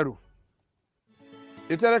dair hayru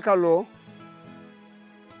ite rek allo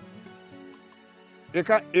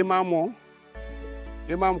eka imam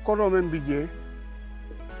kodo men bije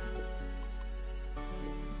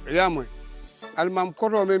yamoy almam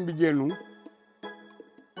kodo men bije nu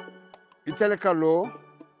itele kalo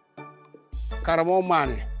karamo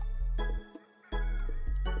mane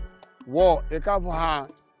wo eka fo ha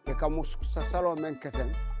eka musa salo men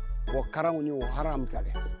keten wo karamu ni wo haram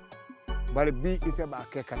tale bari bi ite ba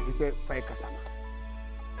kekan ite fay kasama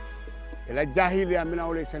ila jahiliya mina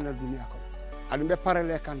wala tan dunya ko adu be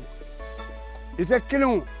parale kan ite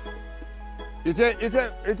kilun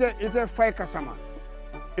ite fay kasama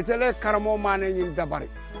ite le karamo mane nyin dabari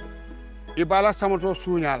ibala samato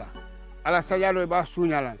sunyala ala sajalo ba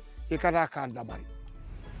sunyala ikata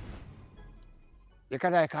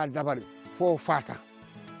ka dabari fo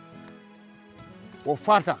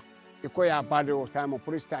fata iko ya bade o tama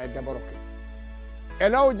prista e dabaroke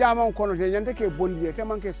elaw jamon kono te nyante ke bondi te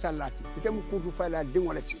manke sallati ite mu kutu fayla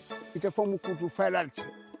dingolati ite fo mu kutu faylati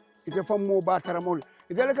ite fo mo batara mol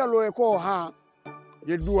ite le ka loye ko ha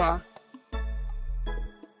ye duwa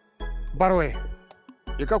baroe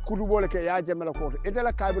ika kudu bole ke ya jamela ko ite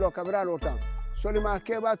la kabilo kabiralo tan solima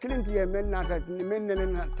keba kilinti ye men nata men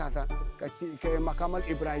nenen tata ka ke makamal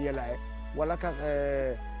ibrahima wala ka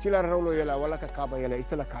cila rawlo yela wala ka kaba yela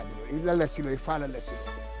ite la kabilo illa la silo ifala la silo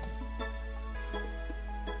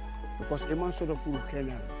because iman sodo fu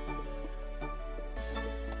kenan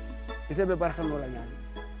ite be barkan wala nyani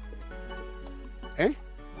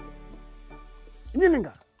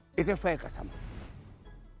ñininga ite fay ka sama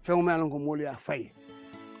few melan ko moli ya fay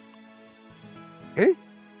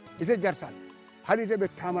ite jartal hali ite be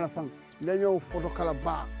tamala fang leño photo kala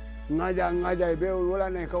ba ngaja be wala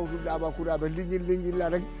ne kawtu daba kuda be lingi la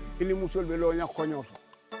rek ili musol be lo ñak ko ñoto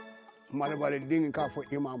mala bale dingi ka fo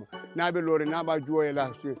imamu na be lore na ba juoye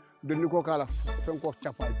la donni ko kala fen ko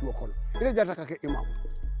chapa juo ko ite jarta ka ke imam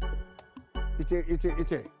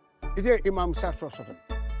ite imam sa soto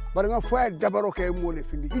bar nga fo dabaro ke mo le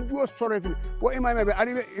findi ijo sore findi wo imam be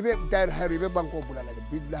ari be dair hari be banko bulala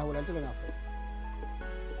billahi wala tala nga fo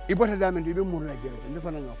ibota damen be murna jere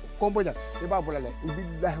ndefa nga fo kombo ja e ba bulala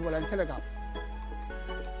billahi wala tala nga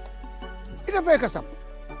ite fay kasam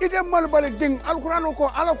ite mal bale ding alquran ko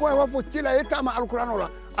ala ko wa fo cila etama alquran la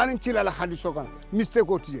anin cila la hadiso kan mistake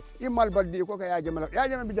ko tiye imal baldi ko ka ya jama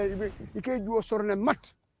bi day ike juo sorne mat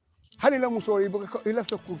hali la muso yi ko ila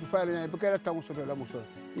ta kutu fayla ñay ka la tamu soto la muso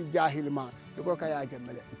i jahil ma ko ka ya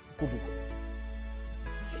jama kudu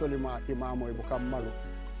solima imamo e kam malu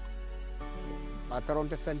ba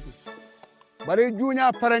taronte fenti bare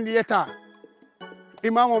juuña parandi yeta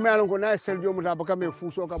imamo me alon ko na sel jomu ta baka me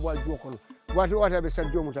fuso ka bo juo ko wati be sel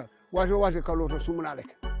jomu ta wati kaloto sumuna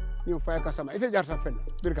lek ni fay ka sama ite jarta fen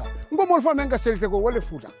birka ngomol fa men ka selte ko wala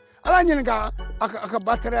futa ala nyen ga aka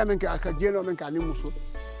battere men ka aka jeno men ka ni muso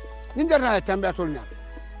ni jarta tambe atol nya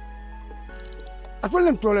atol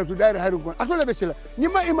len tole to daire haru gon atol be sila ni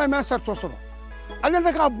ma imam ya sarto soro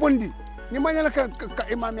alenda ka bondi ni ma nyala ka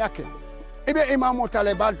imam yake ibe imam o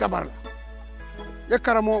tale ba dabar e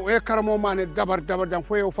karamo mane dabar dan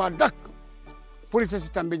fo yo fa dak police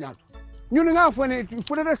tambe nyaato ñun nga fone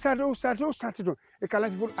fudere sato e kala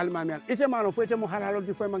fur almamian ite mano fo ite mo halalo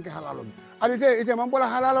di fo manke halalo alite ite man bola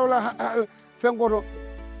halalo la fengo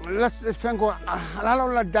la fengo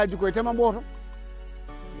halalo la daji ko ite man boto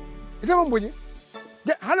ite man boji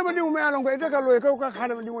de halama di mo alon ko ite kalo e ko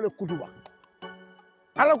halama di mo le kutuba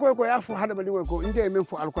ala ko ya fo halama di ko inde men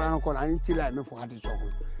fo alquran ko an tila men fo hadith ko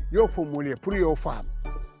yo fo molier pour yo fam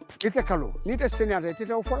ite kalo ni te senata ite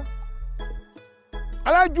to fo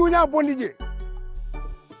ala juuña bondije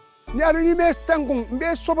ñaaru ni be tangum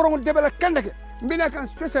be soboro debela kandake mbina kan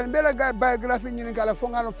special bela biographie ñini kala fo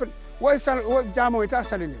ngalo fet way sal wo jamo ita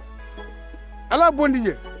salini ala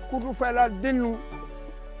bondije kutu fayla dennu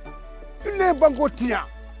ille banko tiya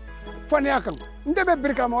fania kan ndebe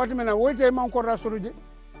birka ma wati mena woyte man ko rasuluje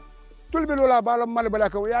tulbe lola bala mal bala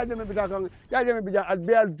ka ya jame bita kan ya jame bija al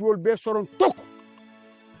be al jol be soron tok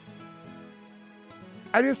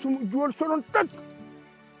ali sum jol soron tak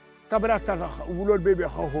kabra tata wulol bebe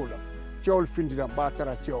hawhola ciol findira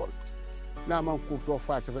batara ciol na man ko to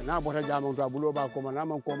fata na bota jamo to bulo ba ko na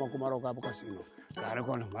man ko man ko maro ka bu kasino kare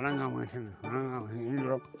ko mananga mo tan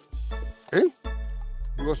hindro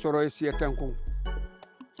do soro si tanku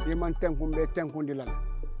ni man tanku be tanku dilal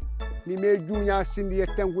ni me junya sindi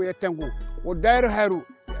tanku o dair haru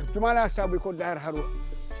tumala sabu ko dair haru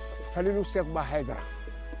falilu sek ba haydara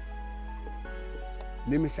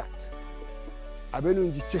ni misat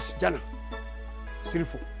abenu ji ces jana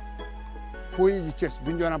silfo foyi ji ces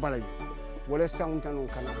binjona balay wala sawntanu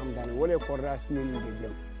kana hamdani wala ko ras ni de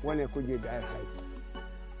jëm wala ko je dair hay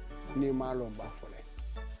ni malo ba fole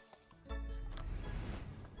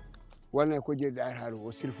wala ko je dair haru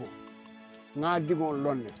o silfo nga digon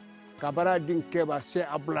lonne kabara din keba se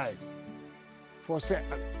ablay fo se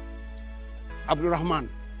abdurrahman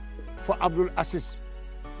fo abdul asis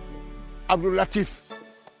abdul latif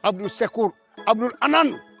abdul sekour abdul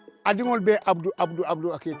anan adigol be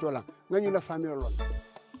abdou aketola ngani la famille lon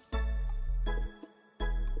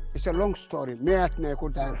it's a long story meat ne ko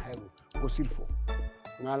dar hayru o silfo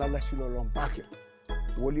ngala la silo lon bakir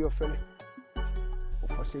woli o fele o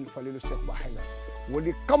fasil falilu cheikh ba hayla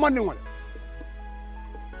woli kamani wala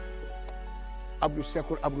abdou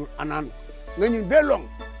sekour abdul anan ngani be long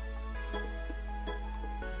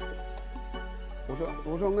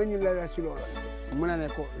oto ngani la silo lon muna ne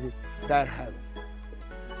ko dar hayru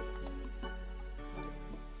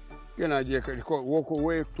kena je ko woko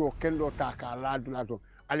we to kendo ta ka laduna to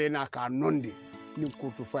alena ka nonde ni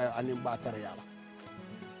kurtu fa ani batar yala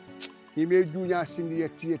ime junya sindi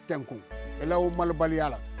yetti tenku elaw mal bal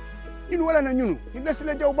yala in wala na ñunu ni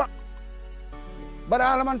desle jawba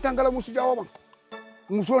bara ala man tangala musu jawba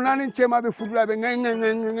muso nanin cema be fudula be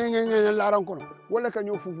ngay laran kono wala ka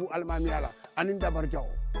ñoo fufu almami yala anin dabar jaw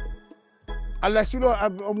alla silo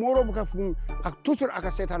moro buka fu ak toujours aka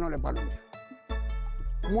setano le balonde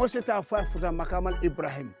Mose ta fa futa makamal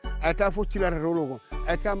Ibrahim ata fu tilar rologo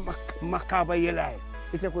ata makaba yelay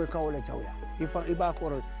ite ko kawle jawya ifa iba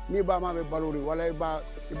ko ni ba ma be balori wala iba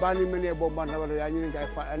ni mene bo banda wala ya ni ngay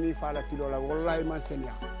fa ani fa la tilola wallahi man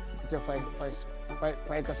senya ite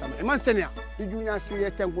fay ka sama man senya i junya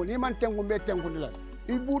siye tengo ni man tengo be tengo dila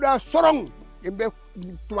i buda sorong imbe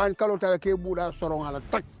tuan kalo ta ke buda sorong ala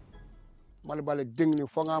tak mal bale dingni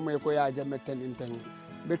fo nga may ko ya jamme ten inten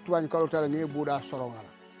be tuan kalo ta ni buda sorong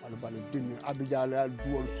ala wala bal dinni abijal al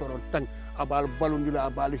duwol soro tan abal balundila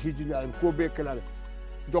abal hijila ko be kelale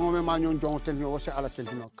jongome ma nyon jong ten no wose ala ten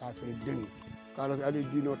no ka fe dinni kala ali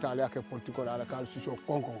dino taala ke politiko ala kala siso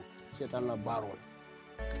konkon setan la barol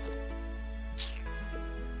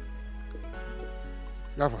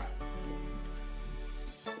dafa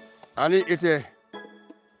ani ite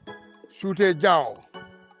sute jaw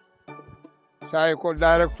say ko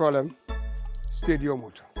directolem stadium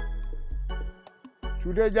to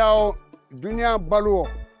sude jawo dunia baluwo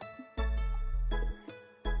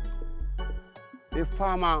e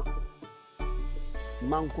fama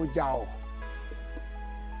manko jawo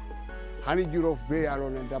hani juro be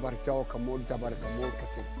alone dabar jawo ka mo dabar ka mo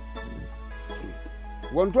kete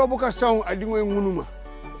wonto buka saw adingo e ngunuma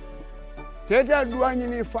teta duwani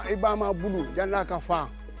ni fa ibama bulu janna ka fa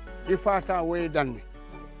ifata way danne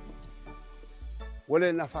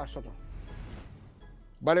wala na fa soto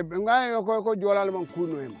bare ngay ko jolal man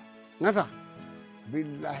kuno ema ngata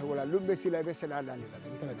billahi wala lumbe sila be sala dani la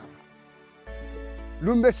ngata na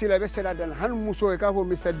lumbe sila be sala dan han muso e ka fo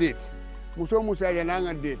misadet muso ya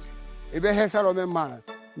nanga det e be hesalo men mana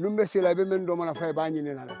lumbe sila be men do mala fay bañi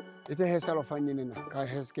ni na ite hesalo fanyi ni na ka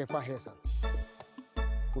heske fa hesal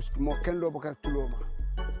uski mo kendo baka tuloma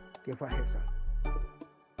ke fa hesal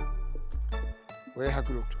way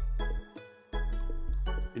hakluto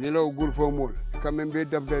ini law gul fo mol kamem be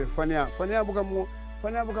dabdare fania buka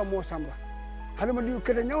mo samba halima di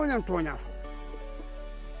kede nyawnyam tonya fo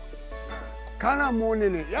kana mo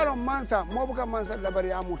nene yaro mansa mo buka mansa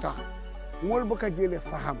dabari amuta mol buka jele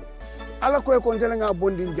faham ala koy ko ndelenga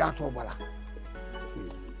bondin jaato bala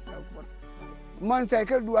mansa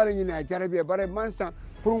ke duwale ni na jarabe bare mansa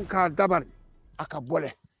pour ka dabar aka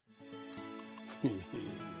bole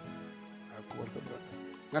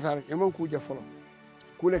ngatar e man kuje folo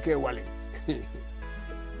kule ke wale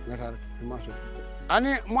ngatar maso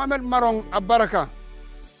ani Mohamed Marong Abaraka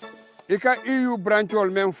ika EU branchol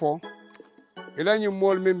men fo ilani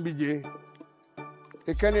mol men bije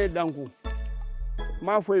e kane danku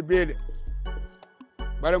ma fo beede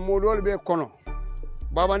bare modol be kono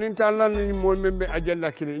baba nin tan lan ni mol men be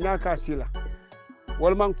ajalla kile nyaka sila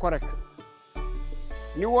wol man korek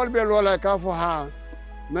ni wol be lola ka fo ha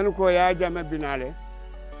men ko ya jama binale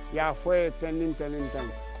ya fo tenin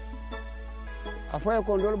afoye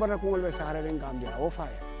ko ndol bata ko be sahara den Gambia o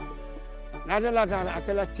faye nada la ta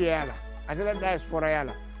atela tiala atela diaspora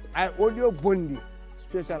yala ay audio bondi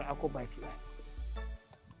special ako baytula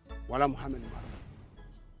wala Muhammad Maro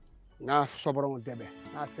na soboro debe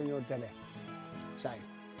na feño debe say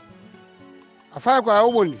afaye ko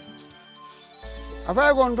aw bondi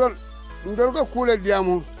afaye ko ndol ko kule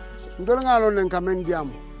diamu ndol ngalo nen kamen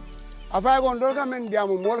diamu afaye ko ndol kamen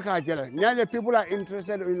diamu mol ka jela nyaje people are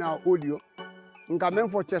interested in our audio nka men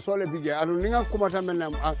fo chesole bije alu ninga kumata men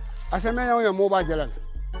aseme ya mo ba jela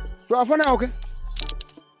so afana okay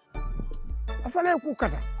afana ku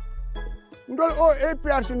kata ndol o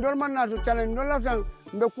APRC ndol man na to challenge ndol la tan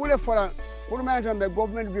mbe kule fola pour me tan be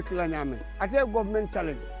government week la nyame ate government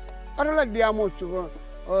challenge atala diamo to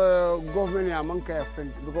government ya manka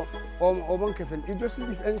fen because o manka fen it doesn't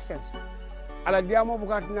make any sense ala diamo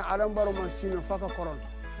bukatina ala mbaro man sino faka koronto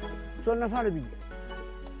so na fana bije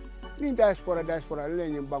in diaspora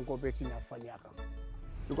lenye banko betina fanyaka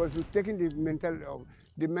because you taking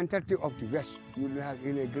the mentality of the West, you will have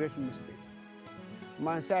in a great mistake.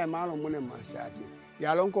 Mansa malo mune mansati.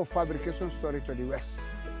 Ya lonko fabrication story to the West.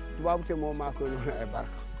 Tubabu te mo mako no e barka.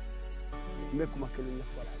 Meku makelu ne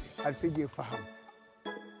fora. Al seje faham.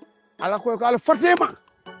 Ala ko al fatima.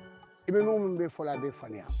 Ibe no mbe fola be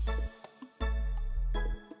fania.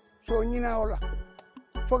 So nyina wala.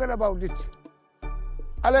 Forget about it.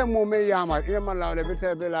 Ala mo me yama ina man lawle be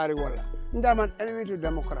tebe lari wala. Ndaman enemy to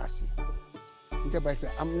democracy.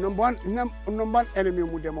 I'm number one enemy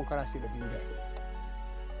with democracy.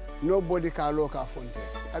 Nobody can look at fonte.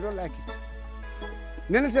 I don't like it.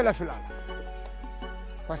 Nene tela filala.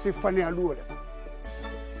 Parce funny aluole.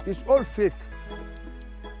 It's all fake.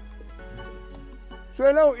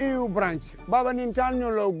 So now EU branch, baba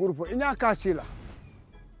nintanyo lo grupo inya kasila.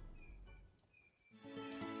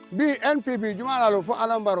 Bi NPP jumala lo fo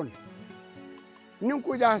alam baron.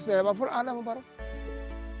 Ninku jase ba fo alam baron.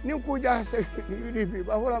 Ninku jase UDP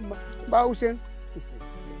ba fo ba Hussein.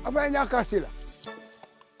 Afa nya kasila.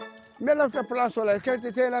 Mela ta place la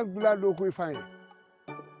kete tela dula do ku fine.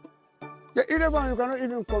 You cannot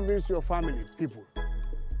even convince your family people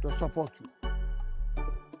to support you.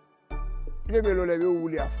 Ilebe le be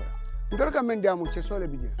wuli afa. Ndolka mendia mu chesole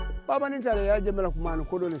bije. Baba nitale ya jemela kumanu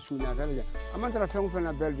kodo le sunya tale. Amantara fengu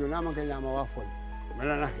fena Belgium na manga nyama wafo.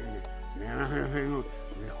 Mela na hene. Na hene.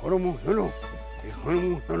 Horomo solo.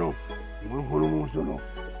 Horomo solo. Horomo solo.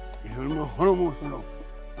 Horomo solo.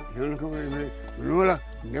 Lola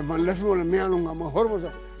ne ban lafi wala me alunga ma horomo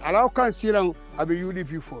solo. Ala kan silang abe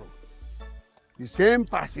UDP forum. The same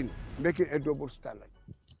person making a double standard.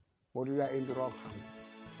 But you are in the wrong hand.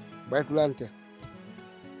 By Atlanta.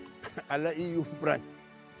 Allah EU branch.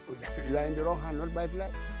 You are in the wrong hand, not by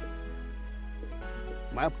Atlanta.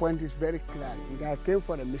 My point is very clear. I came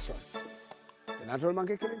for a mission. The natural man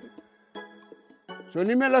can kill it. So if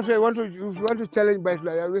you want to challenge by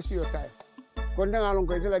Atlanta, you are wasting your time. You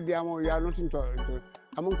are not into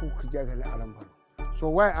So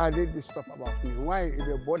why are they this stuff about me? Why is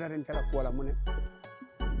they bothering to call money?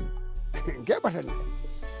 Get better.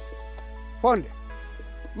 Ponde.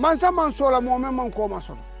 Mansa mansola mo me man koma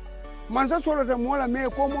soto. Mansa sola te mola me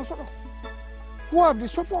koma soto. Who have the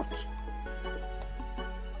support?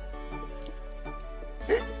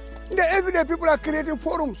 The everyday people are creating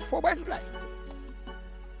forums for better life.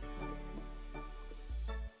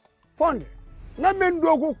 Ponde. Na men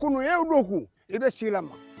doku kunu e doku ibe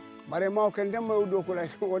silama. Bare ma ko ndem ma doku la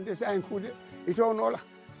wonde sa en kude ito nola.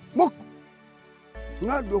 Mok.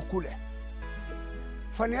 Na doku le.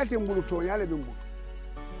 Faniate mbulu to nyale be mbulu.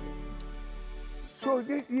 So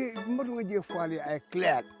this modern je fali ay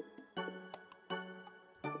clear.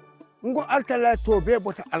 Ngo altala to be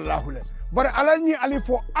bota Allah le. Bare alani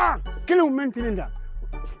alifo kilo mainteninda.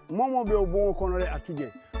 Momo be obon ko no le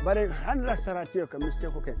atuje. Bare han la sarati ko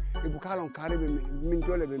mistake ko ibukalon karibe min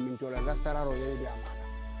tole be min tole la sararo yedi amana.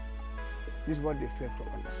 This is what they fail to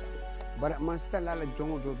understand. But man still la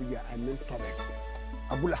jongo do biya I mean tobe.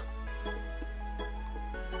 Abula.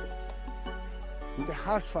 It's a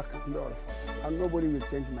hard fact, and nobody will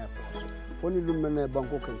change my course. Only Lumene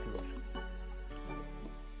Banco can close.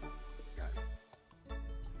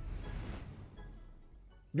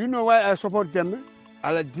 Do you know why I support them?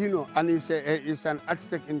 Aladino, and he's an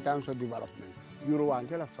architect in terms of development. Euro and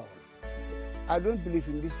tell us all. I don't believe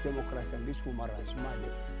in this democracy and this human rights,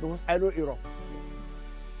 because I know Europe.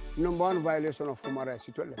 Number one violation of human rights.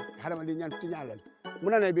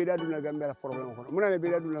 Muna na beda duna Gambia problem ko. Muna na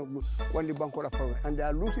beda duna wandi banko la problem. And they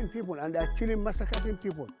are losing people and they are killing, massacring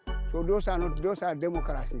people. So those are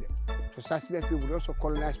democracy. To assassinate people, those are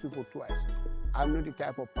colonize people twice. I'm not the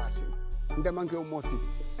type of person ndemanke o moti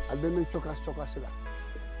albe men chokas la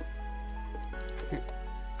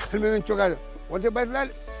albe men chokas wonte batlal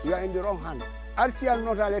you are in the wrong hand arsial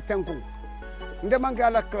notale tenkung ndemanke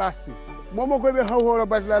ala classe momo ko be hawholo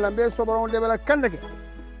batlal be soboro de bela kandake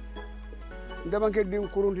ndemanke din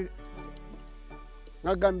kurundi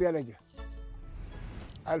na Gambia laje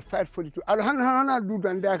I'll fight for it. I'll do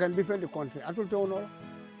that and I can defend the country. I told you no.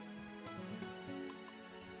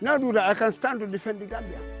 Now do that, I can stand to defend the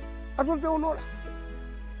Gambia. I told you no.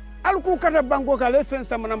 I'll cook at a Bangkok, I'll defend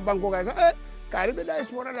someone in Bangkok. I said, Caribbean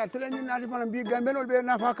is more than that. Telling you not even be Gambian will be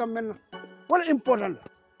enough. What important?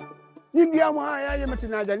 India, I am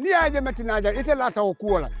Matinaja, Nia Matinaja, it's a lot of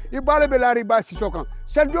cola. Ibala Belari Basi Sokan.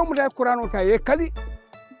 Saddam Kurano Taye Kali.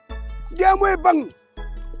 Jamwe Bang.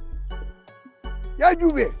 Ya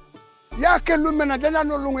jube ya kelu mena dana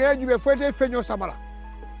no lungu ya jube fete feño sabala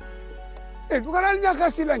dugaral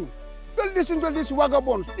nyaka silani don't listen to this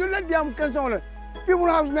vagabonds you let them cancel people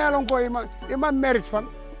have me along ko ima merit fan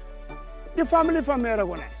the family from me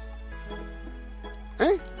recognize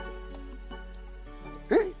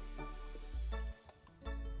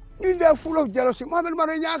they are full of jealousy mabel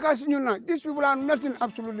maro nyaka sinyuna these people are nothing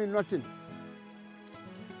absolutely nothing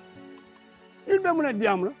you be muna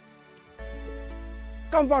diam la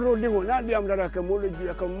people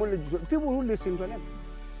who listen to them.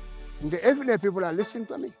 The everyday people are listening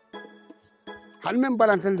to me. Halmem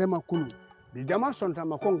balantan dema kunu. Di dama sonta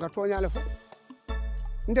makonga tonya lefo.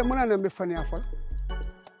 Nde muna na mefani afol.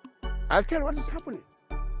 I'll tell what is happening.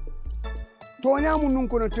 Tonya munun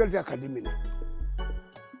kono tell academy.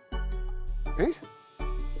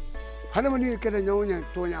 Hanama di keda nyawonya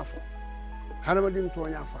tonya fo. Hanama di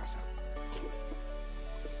tonya fasa.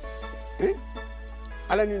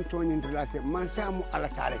 Ala nin toñin relate man samu ala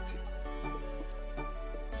tarete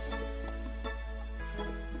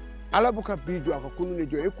ala buka bijo aka kunu ne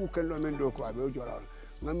jo e ku kello men do ko abe o jola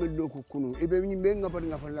ngamen do ko kunu e be nyimbe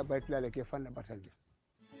ngafal la baytla le ke fanna batalde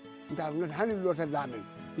nda not hani lota lamen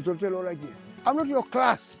ito telo la ji I'm not your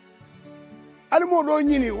class ala mo do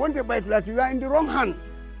nyini wonte baytla you are in the wrong hand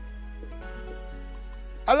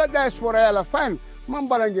ala diaspora ala fine man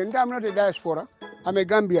balange nda I'm not a diaspora I'm a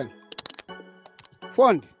Gambian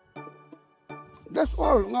fund. That's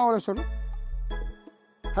all. Now, so,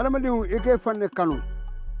 Haramadi, you get from the canon.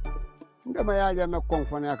 The Maya me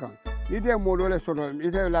confirm. You did more or less sort of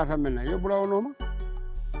it. Last minute, you blow no.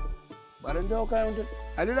 But in the account,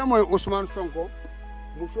 I didn't know Usman Sonko,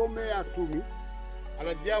 Muso Maya to me, and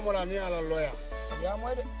a Diamola near a lawyer.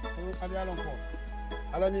 Diamond, Adialonco,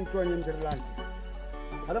 Alan in 20 in the land.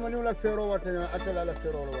 Haramanula Ferro, what I tell a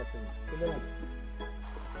Ferro, what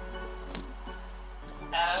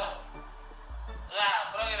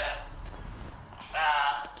program.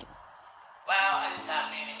 Wow, I just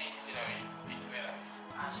have many video.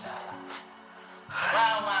 Mashallah.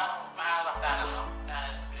 Wow,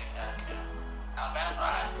 it's great. I'm very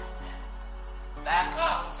proud.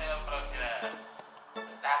 D'accord, monsieur le procureur.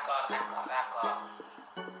 D'accord.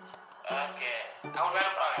 Ok, I'm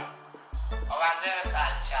very proud. On va dire ça,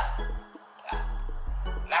 Inch'Allah.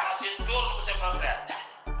 La machine tourne, monsieur le procureur.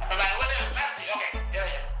 Merci, ok.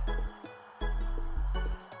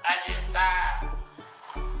 Ajisa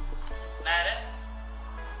Nada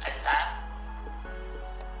Ajisa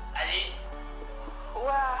Aji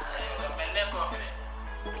Wah Mende profile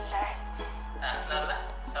Bilai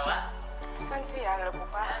Ça va Santu yàlla bu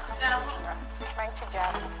baax maa ngi ci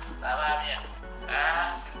jàmm Ça va bien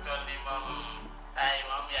fi mu toll nii moom ay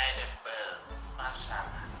moom yaay def buzz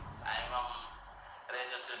Machallah ay moom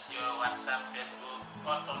réseaux sociaux WhatsApp Facebook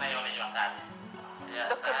foo tourné yow la ñu waxtaane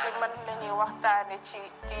dëkk bi man la ñuy waxtaane ci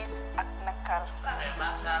tiis ak nakar mais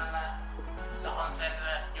Machallah soxon seet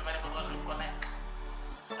la ñu bari bëggoon luñ ko nekk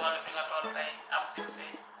toll fi nga toll tey am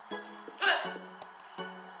succès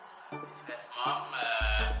des moom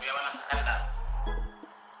bu yow na sa xel daal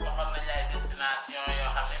waxoon nañ ay destination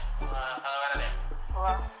yoo xam ne fa nga war a dem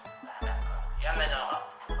waaw d'accord yan la ñu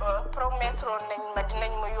waxoon promettre nañ ma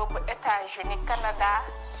dinañ ma yóbbu États-Unis Canada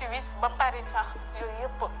Suisse ba Paris sax yooyu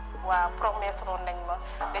yëpp waaw promettre nañ ma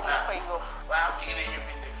dañ ma fay yóbbu waaw ci ne ñu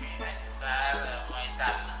bind fii nañ saar mooy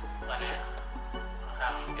tànn wane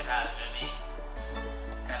xam États-Unis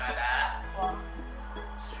Canada waaw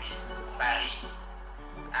Suisse Paris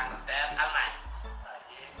Angleterre Allemagne waaw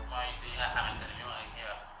yii mooy li nga xamante ne ñoo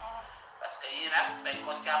ñëw parce que yii nag dañ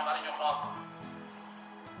ko càmbar ñu xool ko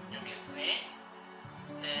ñu gis ni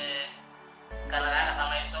Canada dafa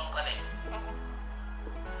am ay sonkole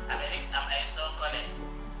Amérique am ay sonkole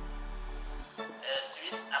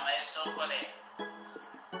Suisse am ay sonkole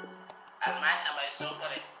Allemagne am ay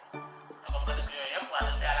sonkole te comme que dëkk yooyu yëpp wax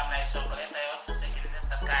dëgg yàlla am na ay sonkole te yow sa sécurité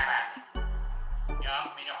sa kaaraange ñoom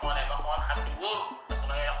bi ñu xoolee ba xool xam ni wóoru parce que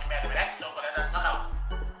da ngay dox ci mbedd bi rek soo ko dee dal sa xaw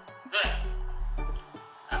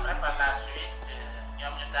après par la suite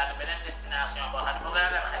ñoom ñu tànn beneen destination boo xam ne moo gën a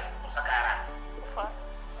dal xel pour sa kaaraange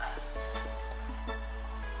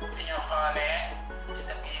bi ñu xoolee ci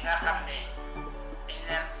dëkk yi nga xam ni biñ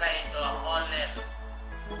leen saytoo xool leen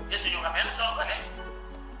gisuñu ko benn Sonko de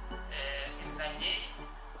gis nañ ni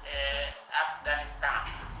Afghanistan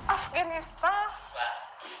waaw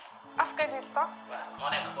moo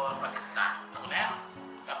nekk booru Pakistan mu neex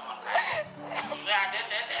nga moon kay waaw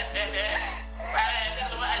de waaye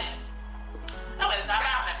dëgg ma aji Afghanistan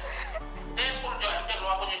baax na de pour jox dëgg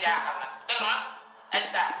ma bu ñu jaaxal nag dëgg ma ay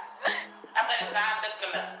sa Afghanistan dëkk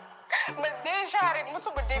la mais déjà rek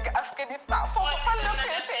mosuma dégg Afghanistan foofu fan la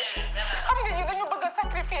féetee xam nga ñi dañu bëgg a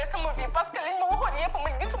sacrifier sama vie parce que liñ ma waxoon yëpp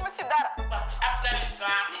man gisuma si dara.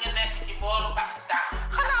 Afghanistan mi ngi nekk ci booru Pakistan.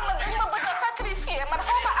 xanaa man dañ ma bëgg a sacrifier man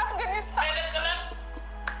xaw ma Afghanistan. mais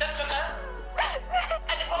dëkk la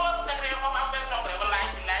aji foofu am secret foofu am benn secret wallaay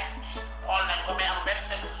billaay xool nañ ko mais am benn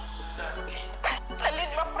secret te liñ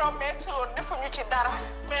ma promettre woon defuñu ci dara.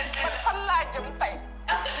 man fan laa jëm tey.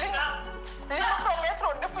 li ma promettre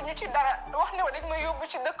woon defuñu ci dara wax ne wa dañ ma yóbbu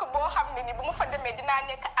ci dëkk boo xam ne ni bu ma fa demee dinaa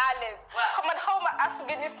nekk à l'aise. xam man xaw ma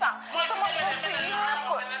Afghanistan. sama mbokk yëpp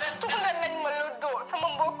tourné nañ ma le dos sama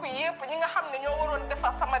mbokk yëpp ñi nga xam ne ñoo waroon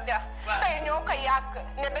defar sama der. tey ñoo ko yàq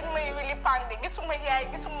ne dañ may wili pande gisuma yaay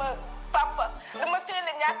gisuma papa dama teel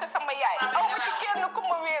a ñàkk sama yaay aw ma ci kenn ku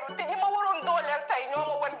ma wéeru te ñi ma waroon dooleel tey ñoo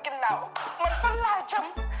ma wan ginnaaw man fan laa jëm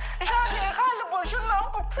j'en ai ras-le-bol je n'en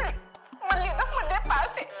peux plus man lii daf ma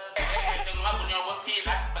dépassé. dëgg ma bu ñëw ba fii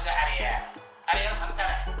nag bëgg a arrière man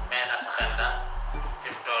tane mais na sa xel daal fi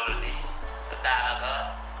mu toll nii daanaka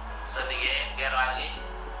sa liggéey genn wàll gi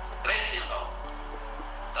réussir nga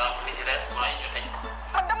donc li ci des mooy ñu tëj ko.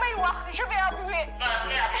 man damay wax je vais avouer.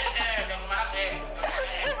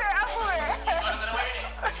 je vais avouer.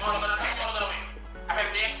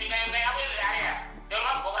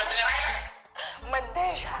 man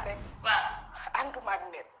déjà rek. waaw. ànduma ak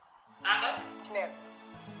neen. neen.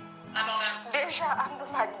 déjà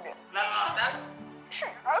ànduma ak neen. lan moo dal. je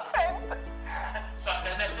suis enceinte.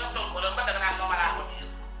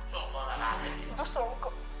 du Sonko.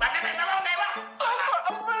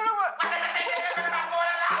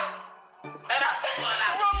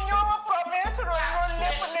 ñoom ñoo ma promettre loolu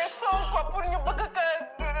lépp ne Sonko pour ñu bëgg ko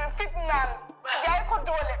fitnaan jaay ko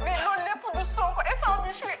doole mais loolu lépp du Sonko instant bi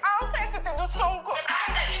je suis enceinte te du Sonko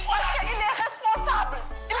parce que il est responsable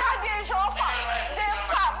il a des enfants des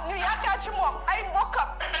femmes ñu yaakaar ci moom ay mbokkam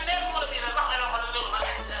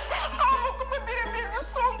xaw ma ko ba biri mbir du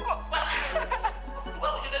Sonko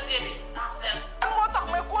moo tax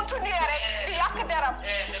may continuer rek di yàq deram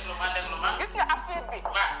gis nga affaire bi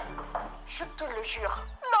je te le jure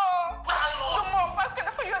non du moom parce que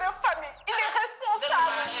dafa yore famille il est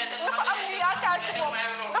responsable dafa am ñu yaakaar ci moom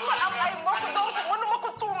dafa am ay mbokk donc mënuma ko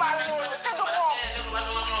tuumaal loolu te du moom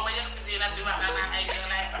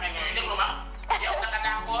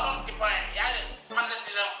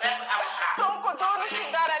Sonko doonu ci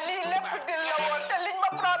dara lii lépp di la woon te liñ ma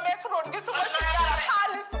promettre woon gisuma ci dara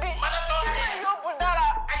xaalis bi ki may yóbbu dara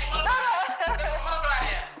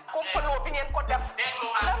complot bi ngeen ko def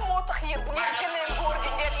lan moo tax yéen bu ngeen jëlee nguur gi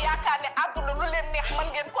ngeen yaakaar ne àdduna lu leen neex mën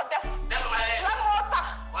ngeen ko def lan moo tax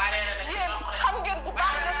yéen xam ngeen bu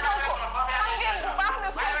baax ne Sonko xam ngeen bu baax ne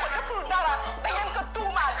Sonko deful dara da ngeen ko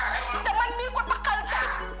tuumaal te man mii ko taxal tey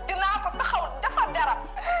dinaa ko taxaw defar dara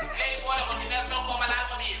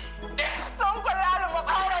Sonko laalu ma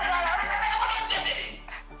xawra dara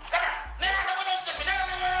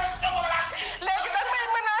léegi da may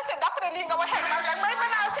menacé d'après lii nga waxee man da may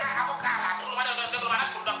menacé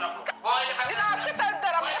dinaa setal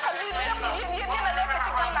dara ma xam lii lépp yéen a nekk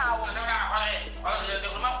ci gannaaw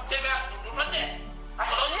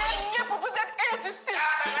yéen ñëpp vous êtes injustice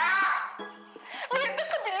mais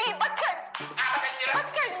dëkk bi lii ba kañ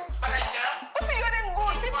ku fi yore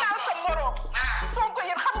nguur fi naan sa morom Sonko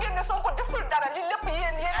yéen xam ngeen ne Sonko deful dara li lépp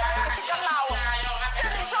yéen a nekk ci gannaaw te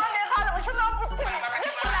j'en ai ras-le-bol je n'en peux plus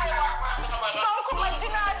lépp laay wax donc man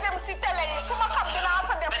dinaa dem si télé yi fu ma xam dinaa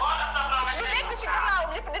fa dem li nekk ci gannaaw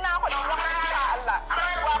yëpp dinaa ko wax incha allah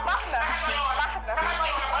waaw baax na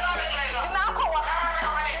dinaa ko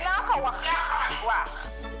wax waaw.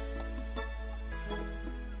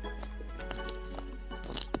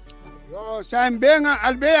 yo san benga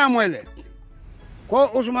albeya moyle ko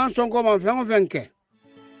Ousmane Sonko man fengo fenke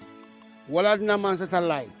wala dina man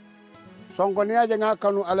satallay Sonko ni aje nga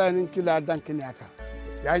kanu ala nin kila dankiniata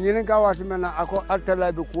ya nyinin ka wati mena ako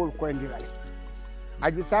altala be ko ndiray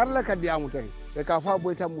aji sarla ka diamu tay e ka fa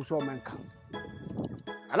boyta muso men kan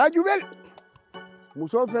ala jubel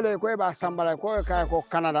muso fele ko ba sambala ko kay ko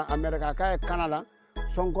Canada America kay Canada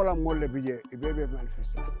sonko la molle bije ibebe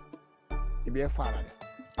manifester ibe fala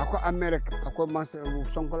ako America ako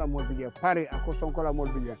sonko la molle bije Paris ako sonko la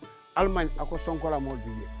molle bije Allemagne ako sonko la molle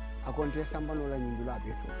bije ako nte sambano la nyindula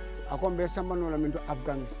beto ako be sambano la minto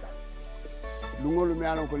Afghanistan lungolu me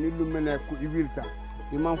alon ko ni lumene ku iwilta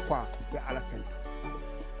imam fa be ala tento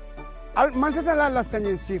al mansata la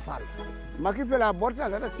laftani sifal makife la borta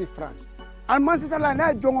la si France al mansata la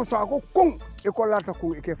na jongo so ako kung e ko lata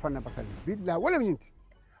kung e ke fanna batali billah wala nyinti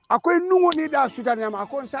akoy nungo ni da sutanyama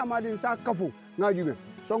ako sama din sa kafu ngajube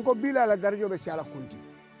sonko bila la darjo be sala kunti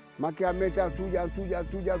maki ameta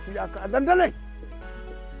tuja ka dandale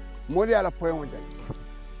modi ala point wonde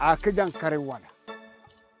a kejan kare wala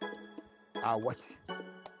a wati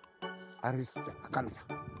arista akanata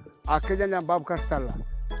a kejan babkar salla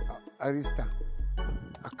arista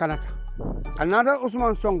akanata another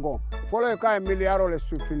Usman Sonko follow kay milliaro le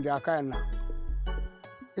sufinde akay na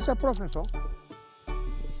it's a professor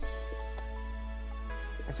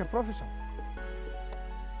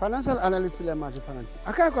financial analyst le ma fananti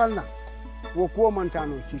akay ko alna wo ko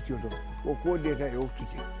mantano ciccio do wo ko deta e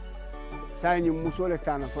oftiti sayni musole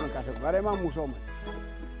tana fon kata vraiment muso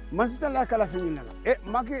man sita la kala finina e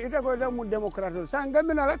maki ita ko da mu démocrate sa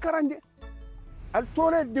ngamina la karanje al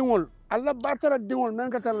tore dingol alla batara dingol men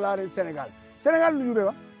kata la Sénégal lu jube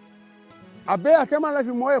wa abe atema la fi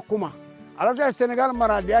moye kuma ala ta Sénégal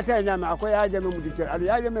mara de ata nyama akoy ya jame mu ditel al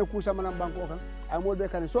ya jame kusa manam banko kan ay mo be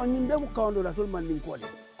kan so nyimbe bu kawndo la tul man nin ko de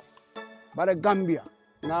bare Gambia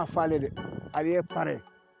na fale de aliye pare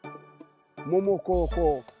momo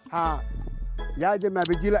ko ha ya jame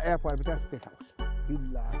be jila airport bi ta state house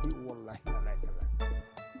billahi wallahi la ilaha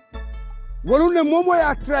wolune momo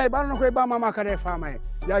ya try ba no ko ba mama kare fama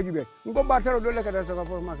ya jibe ngo bataro dole ka da so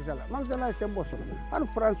ko makisala sembo so an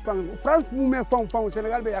France mu me fam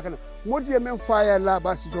Sénégal be yakana modi men faya la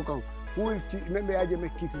ba si so kan fulti membe yaje me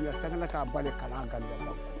kiti ya sagala ka bale kala ganda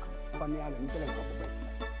ba fani ala mi tele ko be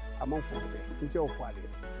amon fo be ni o faale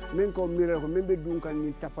men ko mire ko membe dunkan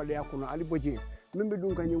ni tapale yakuno ali boje membe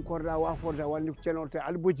dunkan ni korda wa forda wani cenote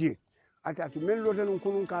ali boje atatu men lo tan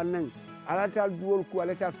kunun ka nan ala ta duwol ko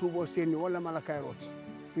ala ta tubo seni wala mala kayroti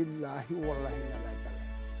billahi wallahi la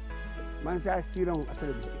man sa siran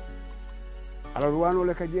asal bi ala ruwano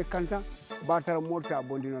le kaje kanta batar mota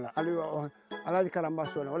bondino la ala karamba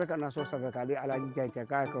sona wala kana so sabe kali ala jija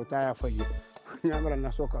ka ko taya fayi nyamara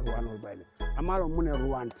na so ka ruwano bayle amalo mune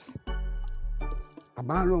ruwanti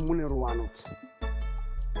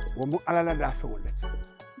wo mu ala la da fewle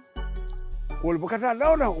wol bukata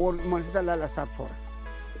lawda wol man sita la sat fora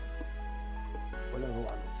wala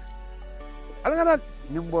ruwano ala ngana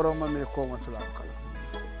nimboro mame ko matula kala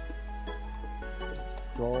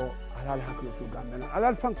to alal hakilo to gamena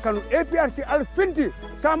alal fan kanu APRC al finti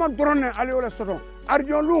sama drone ali wala soto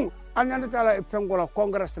arjon lung ananda tala e pengola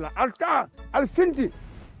congress la alta al finti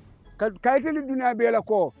kayte li dunia be la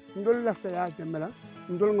ko ndol lafta ya jamela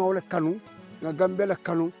ndol ngawle kanu nga gambela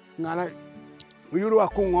kanu ngala yuru wa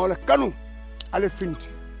ko ngawle kanu ale finti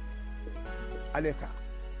aleta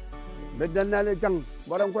bedanale jang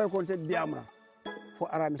boran koy ko te diamra fo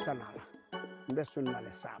arami sanala mbe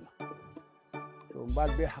sunnale sama to mbal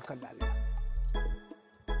be hakadale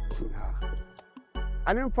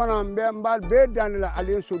anin fana mbal be danila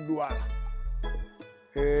ale so duwala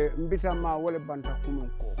mbita ma wala banta kunun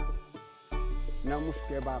ko na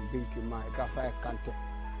muske ba binki ma ka fa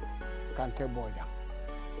kante boja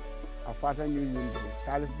afata ñu yindi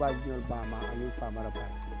salif ba jol ba ma ali fa mara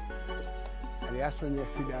pati ali asonye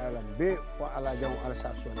fidala be ko ala jaw ala sa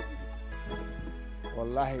sonye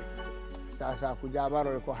wallahi sa ku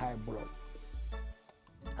jabaro ko hay bulo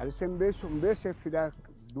ali sembe se fida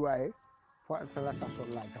duaye fo ala sa son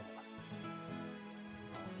la jaw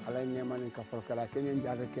ala nyemani ka for kala kenyen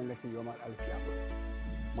jaata ken la ci yomal al kiyam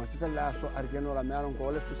mo sita la so argeno la meron ko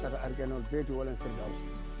wala fi sata argeno beti wala firdaus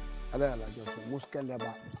ala jaw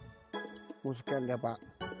muskende ba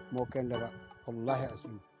mo kende ba wallahi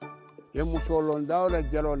asim ye musolon dawla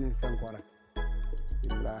jaloni fen ko rek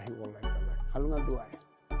billahi wallahi taala hal nga duaye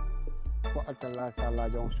ko atalla sala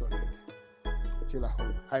jaw so ci la hol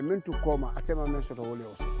ay mentu koma atema men soto wole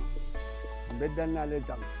o so beddanna le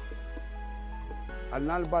jam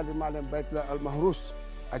النال بعد ما لم بيت المهروس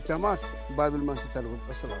الجماعة باب المسجد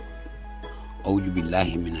السلام أعوذ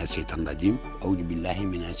بالله من الشيطان الرجيم أعوذ بالله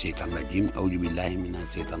من الشيطان الرجيم أعوذ بالله من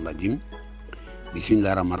الشيطان الرجيم بسم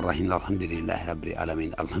الله الرحمن الرحيم الحمد لله رب العالمين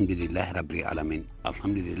الحمد لله رب العالمين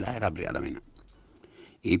الحمد لله رب العالمين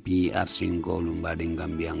APRC ngolu mbadi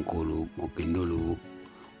Gambia ngolu mokindolu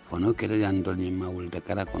fono kete jantol ñimma wulde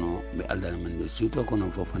kara kono ɓe aldana men de surtout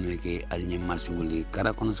kono fo fano ke al ñimma si wuli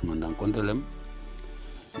kara kono sumandan kontolem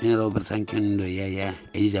ni Robert Sanken do yaya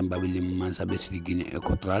e jambaɓe limman saɓe sidi Guinée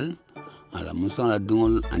équatorial ala musona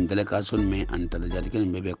dungol an délégation mais an tala jadi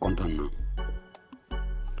ken bebe kontonna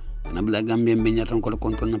nabla Gambia be nyatan ko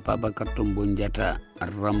kontonna Paba Karton bo njata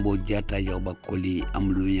Rambo Jata yoba koli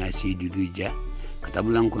amlu nya Sidi Duja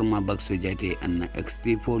katabulan kurma bakso jate anna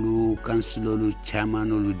extifolu kansilolu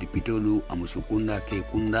chamanolu dipitolu amusukunda ke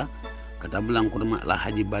kunda katabulan kurma la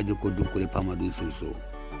haji bajo ko dukure Pamadou Soso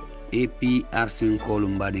APRC kolu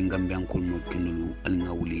mbadi Gambian kol mo kinulu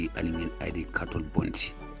alinga wuli alingen ID katol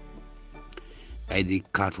bonti ID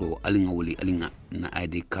kato alinga wuli alinga na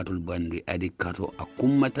ID kato bandi ID kato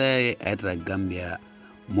akumata ayatra Gambia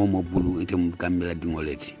momo bulu item Gambia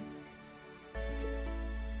dingoleti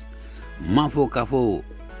mafo kafo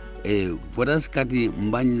vodas kati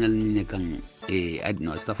mbani na nine kan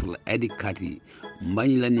no stafla ID kati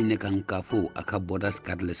mbani la nine kan kafo aka vodas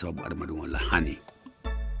kati le sabab armadu wala hani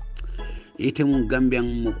item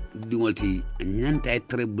Gambian mo dingolti nyanta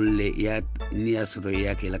treble ya niya soto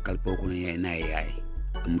yake la kalpo kono ya na yayi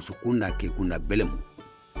musukunda ke kunda belemu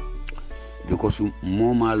because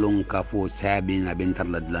moma long kafo sabi na bentar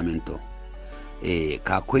la lamento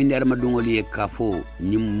ka koinde arma dungoli ka fo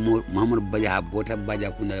nyim Mamadou Badia bota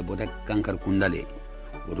Badia kunda bota kankar kundale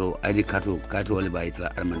woto adi kato wala bayitra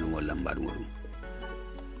arma dungol lamba dungol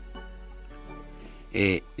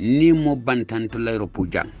ni mo bantanto la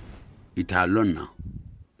ropujan ita lonna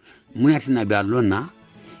munatina be lonna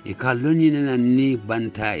e ka lonni na ni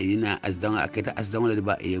banta ina asdanga aketa asdanga le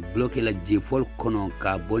ba e bloquer la je fol kono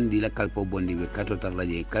ka bondi la kalpo bondi be kato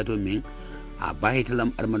tarraje kato min a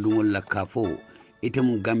bayitalam armadungol la ka fo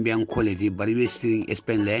item Gambian quality bari be string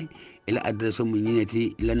espenle ila adresse mu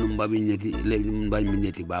nyineti ila numba bi nyineti ila numba bi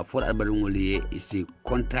nyineti ba for armadungol ye isi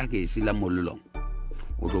contact isi la molulong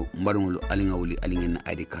oto mbarungol alinga wuli alingen na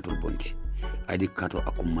adi kato bondi adi kato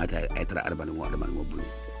akumata aytra armadungol bulu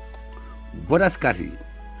bodas kati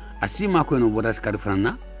asima ko no bodas kati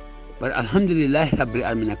fanana bar alhamdulillah rabbil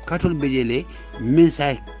alamin katol bejele men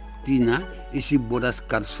sa tina isi bodas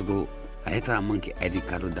kati sodo aytra manki adi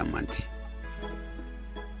kato damanti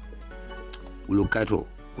ulo kato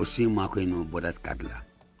osima ko no bodas kati la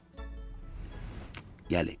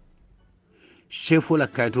yale chefo la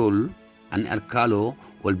katol an alkalo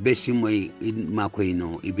wal besi moy ma ko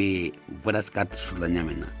no ibe bodas kati sur la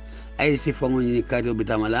nyamena ay si fongo ni kato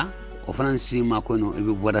bitamala o franci ma ko no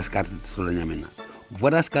ibe bodas carte so la nyamena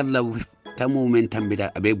bodas carte la tamu men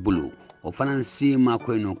tambita abe bulu o franci ma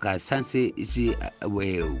ko no ka sanse isi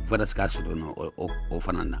bodas carte so no o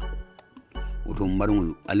fananda oto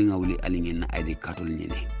mbarungul alinga wuli alingen na id katol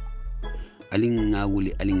nyene alinga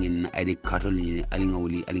wuli alingen na id katol nyene alinga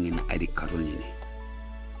wuli alingen na id katol nyene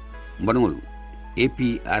mbarungul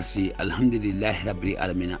APRC alhamdulillah rabbil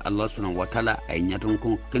alamin Allah subhanahu wa ta'ala ay nyaton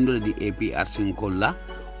ko kendo di APRC ko la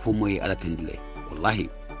fo moy ala tendile wallahi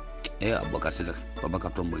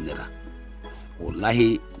Babakar Tombo njata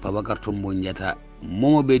wallahi Babakar Tombo njata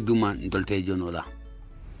momo be duma ndolte jonola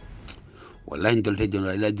wallahi ndolte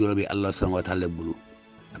jonola ila jorobe Allah subhanahu wa ta'ala bulu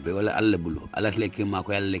abe wala Allah bulu ala leke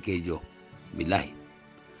mako yalla leke jo billahi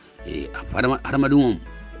harmadum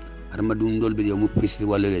ndolbe yo mu fisri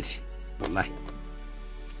wala leti wallahi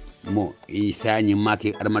mo isani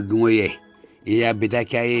maki armadum ye ya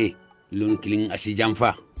betakaye lon killing asi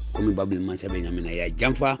jamfa komi babul man sabe nyamina ya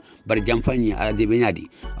jamfa bar jamfa ni ade benyadi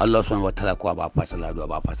Allah subhanahu wa ta'ala ko ba fasala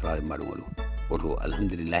marwolo oto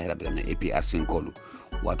alhamdulillah rabbil alamin APRC kolu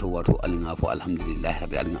wato alinga fo alhamdulillah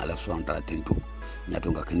rabbil alamin Allah subhanahu wa ta'ala tento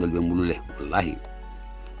nyato nga kendol be mulule wallahi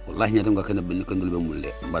nyato nga kendol be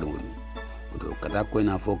mulule marwolo oto kata ko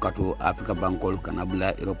na fo kato Africa bankol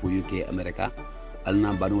kanabula Europe UK America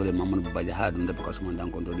alna banwole Mamadou Badia ha dum de ko suma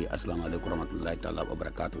dan ko di assalamu alaikum warahmatullahi ta'ala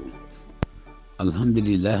wabarakatuh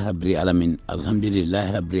alhamdulillah rabbil alamin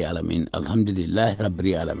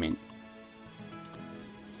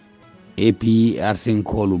APRC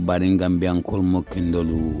kolu barin Gambian kol mo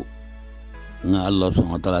kendolu nga Allah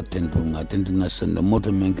subhanahu wa ta'ala tentu na sendo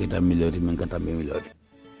moto men kata miloti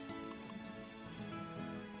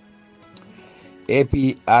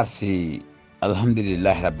APRC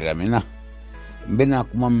alhamdulillah rabbil alamin mbena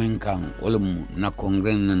kuma men kan olum na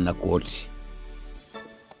kongren na koti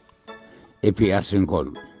APRC kol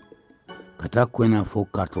kata kwena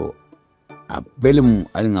fokato a belum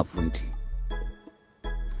alinga funti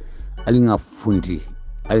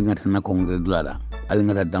alinga tana kongre dulala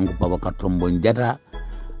alinga ta dangu Babakar Tombo njata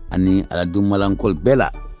ani ala dumalankol bela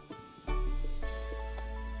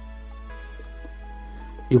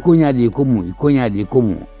ikonyadi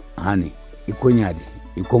komu hani ikonyadi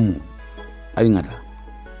ikomu alingata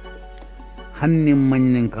hanni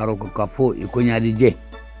mañinen karo ko kafo iko nyaadi je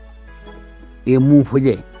e mu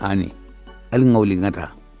foje ani alingawli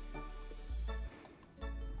ngata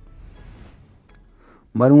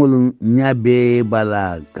marngol nyabe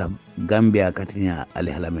bala Gambia katinya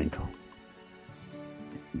ali halamento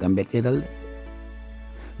Gambia kedal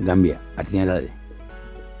Gambia atinya dal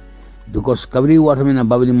because kabri wato mina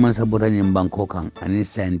babli man sabotanye banko kan ani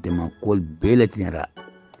sante ma kol bele tinyara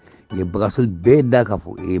ye bagasul be da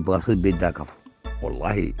kafu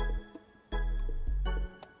wallahi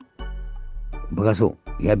bagaso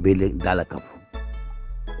ya bele dala kafu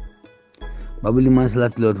babli man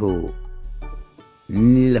salat loto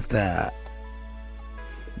ni lafta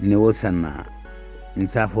ni wosanna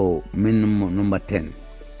insafo min number 10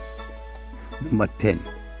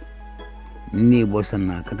 ni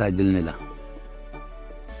bosanna kata julnila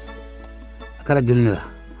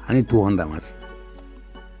hani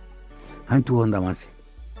 200 masi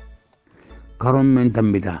karon men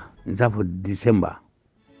tambita insafo December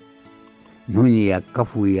noni ya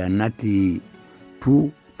kafu ya nati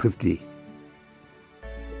 250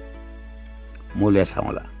 mole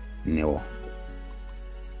samala newo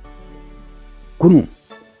kunu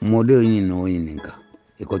modeo ni no yininka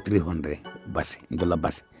iko 300 basi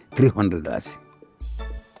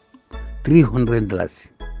 $300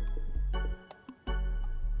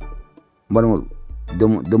 barmol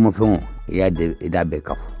domo fengo ya de da be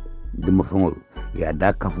kafu domo fengo ya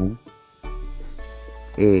da kafu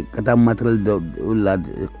e kata material do la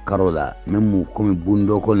karola memu comme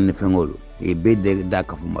bundo ko ne fengolo e be de da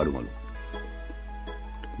kafu barmol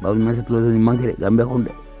babul maset lo ni manke Gambia ko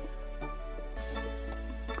de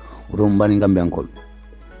rombani Gambia ko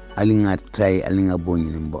alinga try alinga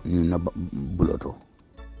boni ni na buloto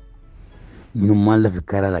ñu mala fi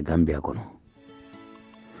karala Gambia kono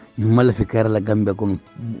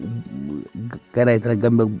kara itra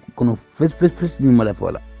Gambia kono fes ñu mala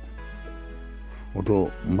fola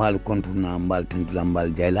oto mbal kontuna mbal tentula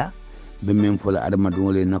mbal jayla be men fola adama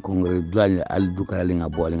dungole na congrès dulanya al dukara linga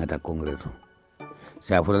bolinga ta congrès to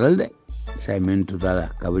sa fola dalde sa men tutala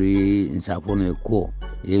kabri insafone ko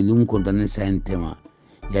ye lum kontane sa entema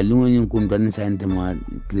ya lungo ñin kontane sa entema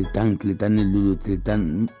klitan lulu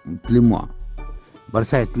klitan plimo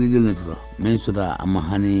barsa klidel ne to men suda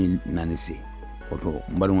amahani nanisi oto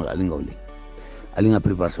mbalungol alinga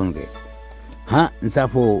préparation ke ha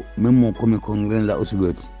nsafo memo comme congrès la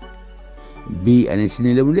osuboti bi ani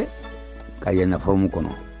sini lebude kayana formu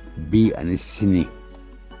kono bi ani sini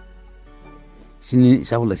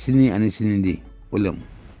sawla sini ani sini di ulem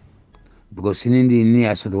bugo sini di ni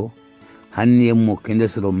asodo hanni mo kende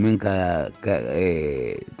sodo men ka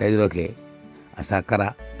tayro ke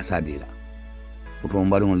asakara asadila oto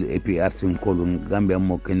mbalungol APRC ko Gambia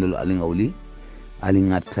mo kendol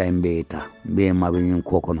alinga taimbeta be mabe nyin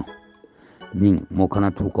kokono ning mo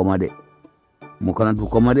kana tu koma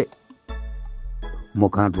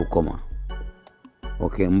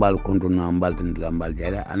okay mbal konto na mbal tindla mbal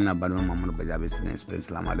jara anna banu Mamadou Bajabe sene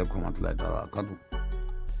assalamu alaikum wa rahmatullahi wa barakatuh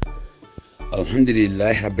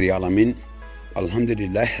alhamdulillahi rabbil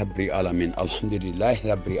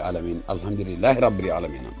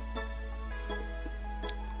alamin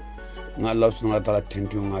nga Allah subhanahu wa ta'ala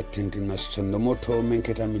tentu na sondo moto men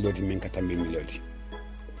kata milodi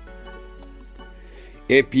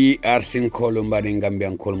APRC kolo mbade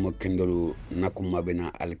Gambia kolo mo kendolu nakuma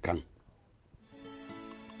bena alkan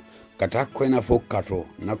kata ko na fo kato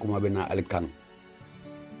nakuma bena alkan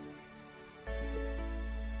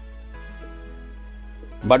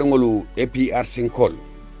mbadongolu APRC kolo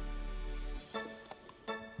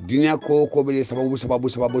dunia ko be sababu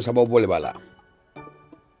bole bala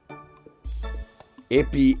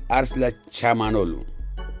APRC la chamanolu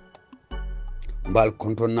mbal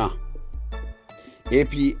kontona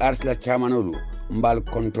APRC la chamanolu mbal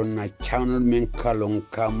kontona channel men kalon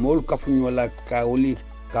ka mol kafunyola ka woli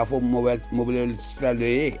ka fo mobile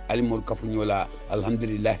strade ali mol kafunyola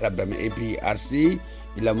alhamdulillah rabbil alamin APRC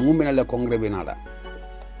ila mumena la congrès benada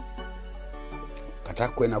kata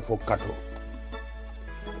ko na fo kato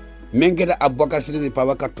mengeda Abubakar Sidiki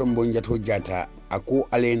Pabakar Tombo njato jata ako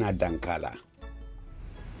alena dankala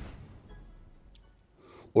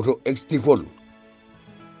oto extifol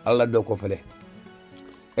alla do ko fele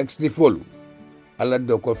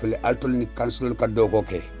altol ni council ka do ko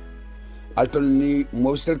ke altol ni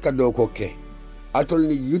mobsel ka do ko ke altol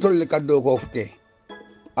ni yutol ka do ko ke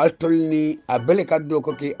altol ni abele ka do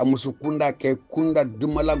ko ke amusu kunda ke kunda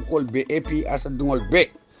dumalankol be APRC dungol be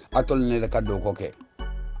altol ni ka do ko ke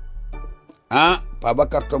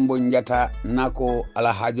Pabakar Tombo njata nako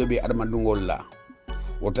ala hajobe adama dungol la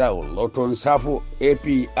wota loton safo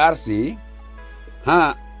APRC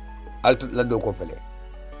ha alta la do ko fele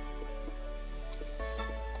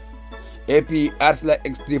APRC la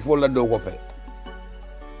extrifo la do ko fele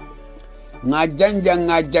nga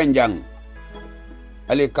janjang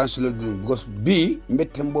ale councilor dum because bi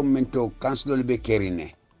mbetem bom mento councilor be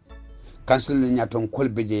kerine councilor nyaton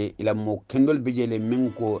kolbeje ila mo kendol beje le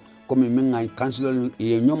menko comme menga councilor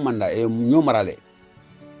e nyomanda e nyomarale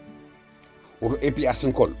or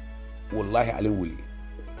APRC kol wallahi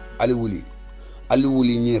ali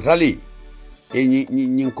wuli ni rally e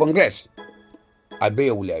ni congress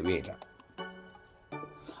abe wuli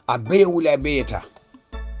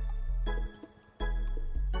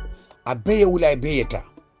abeyeta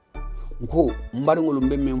nko mbarngol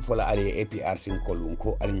mbe men fola ale APRC kol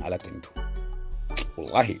nko alin ala tentu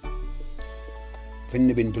wallahi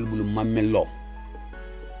fenne ben tulbulu mamello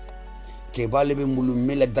ke balbe mbulu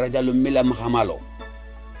mela daraja lo mela mahamalo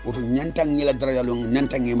oto nyantang ngila daraja lo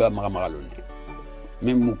nyantang ngila mahamalo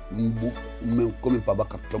même mu comme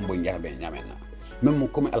Babakar Tombo njarbe nyamena même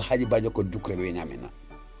comme Alhaji Badio ko dukre be nyamena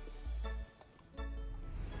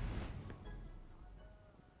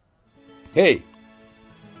hey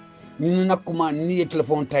ninu nakuma ni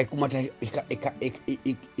telephone tay kuma tay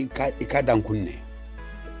ika dankunne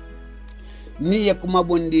ni yakuma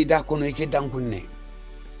bondi da kono ike dankunne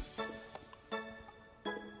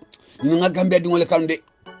ninu nga Gambia di ngole kande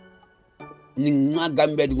ni nga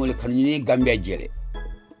Gambia di ngole kan ni Gambia jere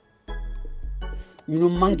ninu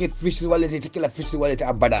manke fisi walete tikila fisi walete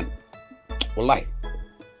abadan wallahi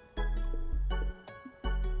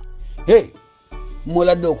hey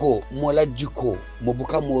mola doko mola jiko mo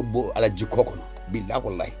buka mo bo ala jiko kono billahi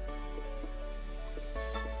wallahi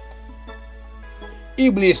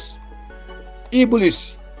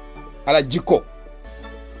iblis ala jiko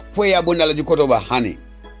fo ya bonda ala jiko to ba hani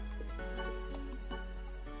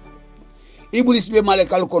iblis be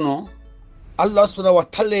malekal kono Allah subhanahu wa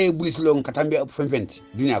ta'ala iblis lon katambe fenfenti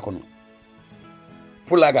dunya kono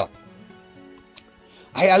fulagal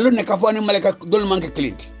ay allo ne kafani maleka dol manke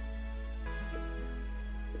clint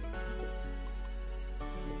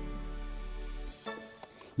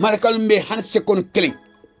malekal mbe han sekon clint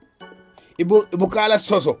ibu kala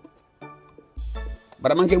soso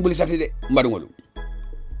bara manke iblis ati de mbarngolu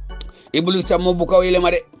iblis mo buka wele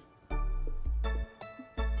made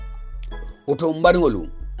oto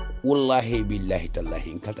mbarngolu wallahi billahi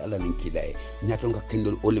tallahi kata ala nin kidaye nyaton ka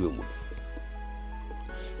kendol olebe mulu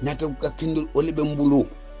nyaton ka kendol olebe mbulu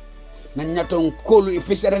na nyaton kolu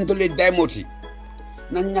ifisaranto le daimoti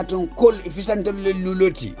na nyaton kolu ifisaranto le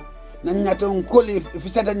luloti na nyaton kolu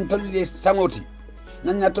ifisaranto le sangoti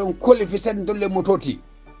na nyaton kolu ifisaranto le mototi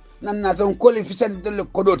na nyaton kolu ifisaranto le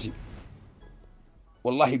kodoti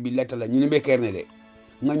wallahi billahi tallahi nyine be kerne de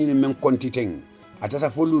ngani men konti teng atata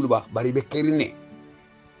fo luluba bari be kerine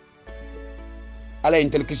ala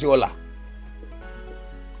intel kisi wala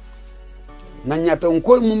nanyata on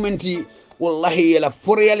momenti wallahi yela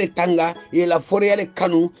foriyale tanga yela foriyale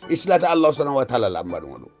kanu islata Allah subhanahu wa ta'ala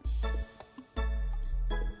lambadu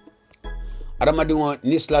aramadingo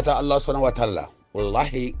ni islata Allah subhanahu wa ta'ala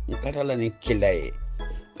wallahi katala ni kilaye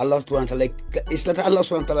Allah subhanahu wa ta'ala islata Allah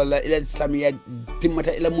subhanahu wa ta'ala ila islamiyya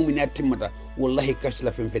timmata ila mu'minat timmata wallahi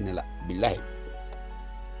kasla fenfenela billahi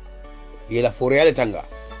yela foriyale tanga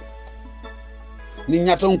ni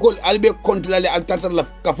nyaton kol albe kontrale al tartar la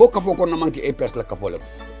kafo ko na manki EPS la kafo le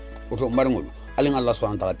oto mbarngol alin Allah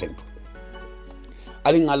subhanahu wa ta'ala tentu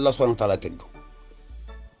alin Allah subhanahu wa ta'ala tentu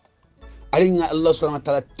alin Allah subhanahu wa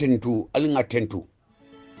ta'ala tentu alin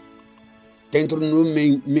tentu no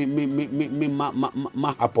me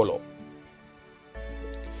ma apollo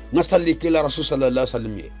nasalli kila rasul sallallahu alaihi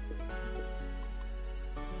wasallam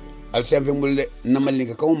al sefe mulle namalli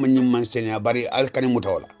ka ko man man sene bari al kan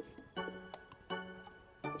mutawala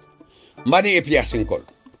mbadi APRC kol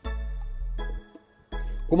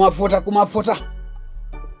kuma fota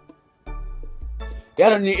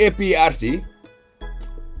yala ni APRC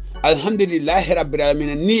alhamdulillah rabbil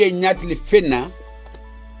alamin ni nyatli fenna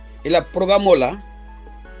ila programme la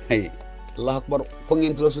hay Allah akbar fo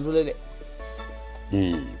ngeen tulo sudule de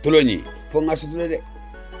tuloni fo nga sudule de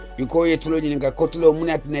iko ye tuloni nga ko tulo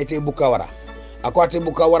munat na ite bukawara akwate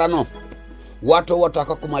bukawara no wato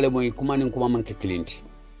akakumale moy kumani kuma manke clienti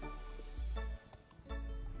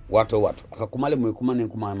wato akakumale moy kumani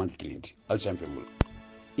kuma manke clienti al champion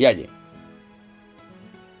yaje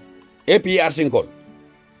APRC kol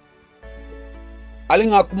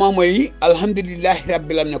alinga kuma moy alhamdulillah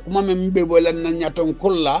rabbil alamin kuma membe bolan na nyaton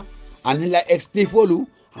kolla anila extifolu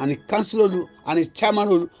ani councilolu ani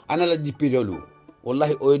chairmanolu anala dipidolu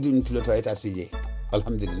wallahi oydu ntilo to eta sije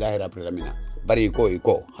alhamdulillah rabbil alamin bari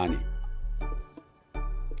iko hani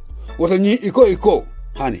woto ni iko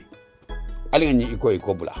hani alinga ni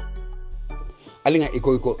iko bula alinga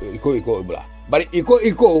iko bula bari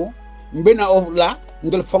iko mbena of la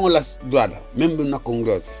ndol fangola droit même na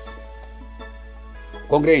congrès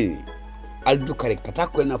ni al dukare kata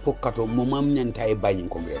ko na fokato momam nyanta e bayin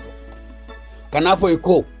congrès kana fo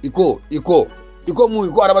iko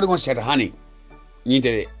mu araba gon seta hani ni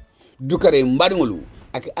tede dukare mbadingolu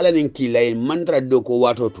ak alanen kilay mantra do ko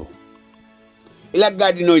watoto ila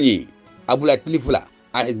gadi noni abula tilifula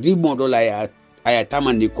a di modo la ya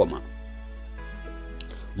tamandi koma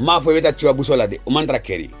ma fo beta tiwa busola de o mantra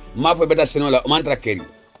keri ma fo beta senola o mantra keri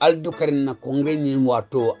al dukare na kongeni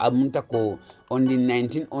wato amunta ko on the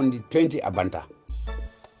 19 on the 20 abanta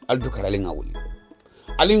al dukare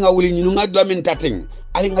alinga wuli nyinu nga dlamin tating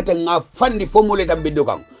alinga ta nga fandi formule ta biddo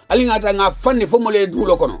kan alinga ta nga fandi formule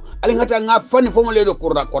dulo kono alinga ta nga fandi formule do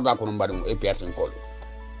kurda kono mbadum e person kol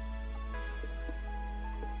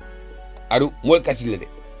adu mol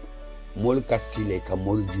kasile ka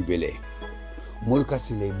mol jubele mol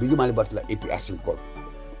kasile bijumali batla e person kol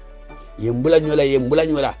yembula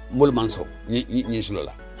nyola mol manso ni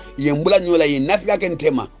sulola yembula nyola yi nafika ken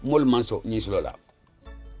tema mol manso ni sulola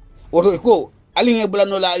woto ko alinga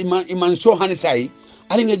bulanola iman so hani sai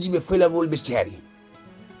alinga jibe fela vol bestiari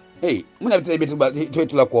hey muna bitele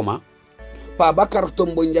betu la koma pa bakar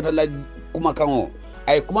tombo njata la kuma kango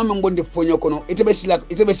ay kuma men gonde fonyo kono itebe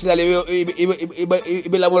sila le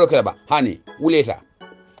ibe la moro kala ba hani wuleta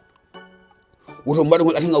woto mbadu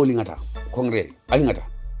ngol alinga wulingata kongre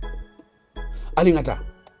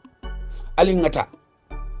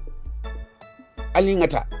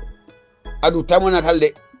alingata adu tamona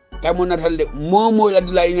talde momo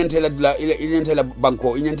inentela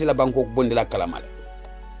banko bonde la kalamala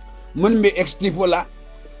mun be extifola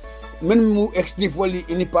men mu extifoli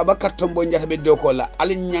ini pa bakatom bo njata be dokola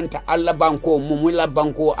ali nyanta alla banko momo la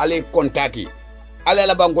banko ale kontaki ala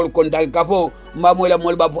la banko kontaki kafo mbamo la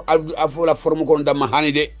mol babu afola formu ko ndama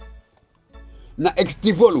hanide na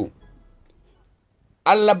extifolu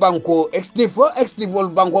alla banko extifol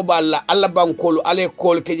banko balla alla banko ale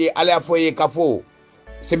kol keje ale afoye kafo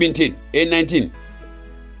 17 et 19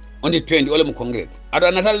 on the 20 ole mo congrès ado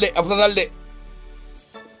anatalde afradalde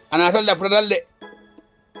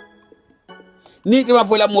ni tema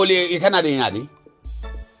fo la moli e kana de nyadi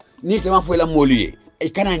ni tema fo la moli e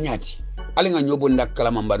kana nyati ale nga nyobo ndak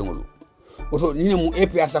kala mambadu ngolu oto ni mu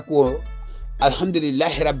EPS ko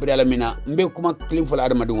alhamdulillah rabbil alamin mbe kuma klim fo la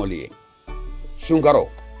adama dungoli sunkaro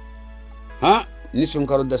ha ni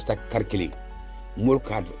sunkaro dasta karkili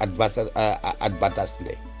mulka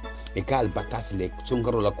adbatasle e ka albatasle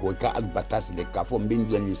sunkaro la ko ka albatasle ka fo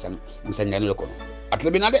mbindu ni sangani la kono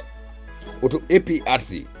atlebina de oto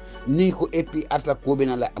APRC ni ko APRC la ko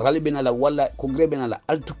bena la ralibena la wala ko grebena la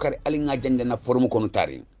altukare alinga janda na formu kono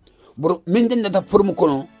tari bro min janda ta formu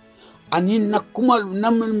kono ani nakumal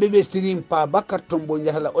namul mbebe stirim pa bakar tombo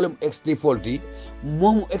njatala olem extrifolti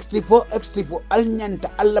mom extrifo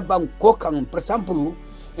alnyanta alla ban ko kan par exemple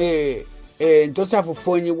to safo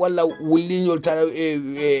foni wala wulinyol ta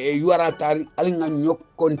yuara tar alinga nyok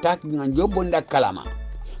contact nga jobonda kalama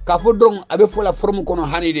ka fo dron abe fola formu kono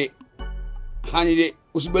hanide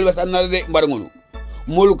usbel wasanalde mbarngolu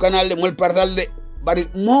mol kanalde mol partalde bari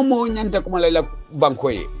momo nyanta kuma la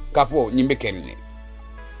bankoye ka fo nyimbe kenne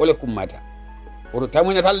ole kumata oto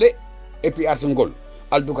tamunya talde et puis arsingol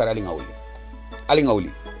aldukar ali ngawli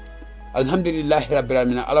alhamdulillah rabbil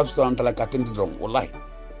alamin allah subhanahu wa ta'ala katin dron wallahi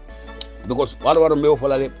because waro mbew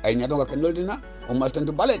folale ay nyato ka kandoldina o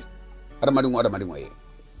maltantu balet adamadi ngoye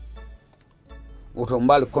oto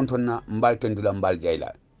mbal kontonna mbal tendula mbal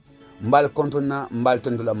jayla mbal kontonna mbal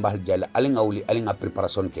tendula mbal jayla ali ngawli ali nga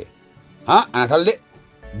préparation ke ha anatalde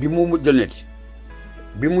bimu jolneti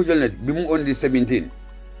bimu on di 17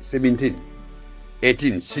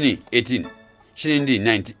 18 sini ndi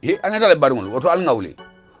 90 he anatale barngol oto al ngawli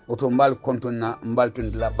oto mbal kontonna mbal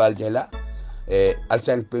tendula mbal jayla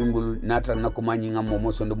alsan pengul nata nakuma nyinga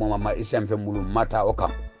momo sondo moma ma isam fembulu mata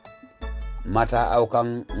okam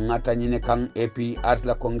ngata nyine kan epi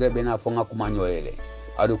atla kongre bena fonga kuma nyolele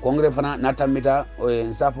adu kongre fana nata mita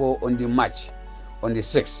nsafo on the match on the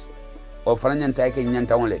 6 o fana nyanta yake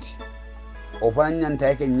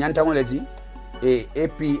nyanta ngoleti e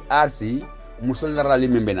APRC musolla rali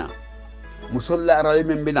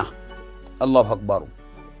membena Allahu akbar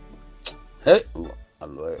he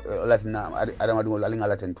Allah latina adama dum lalinga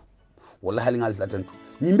latentu wallahi lalinga latentu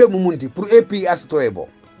nyimbe mumunti pour APRC toyebo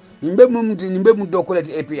nyimbe mu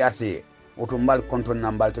dokoleti APRC oto mbal konton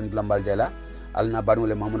na mbal ten mbal jala alna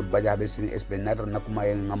banule mamadou badiabe sini espé natar nakuma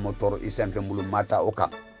ye ngam toro isam fe mbulu mata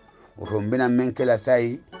oto mbina menkela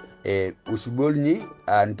sai usibol ni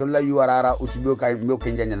ntolla yuarara usibo kay mbo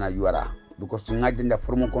kenjana yuara because ngajenda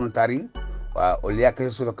formo kono tari o liya ke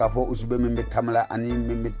so ka fo usibo membe tamla ani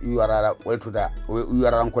membe yuarara wetuda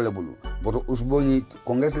yuarara ko lebulu boto usibo ni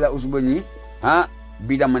congress la usibo ni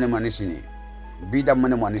bida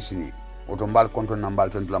mane manisini oto mbal konton na mbal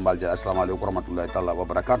ton mbal assalamu alaikum warahmatullahi taala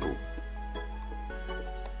wabarakatuh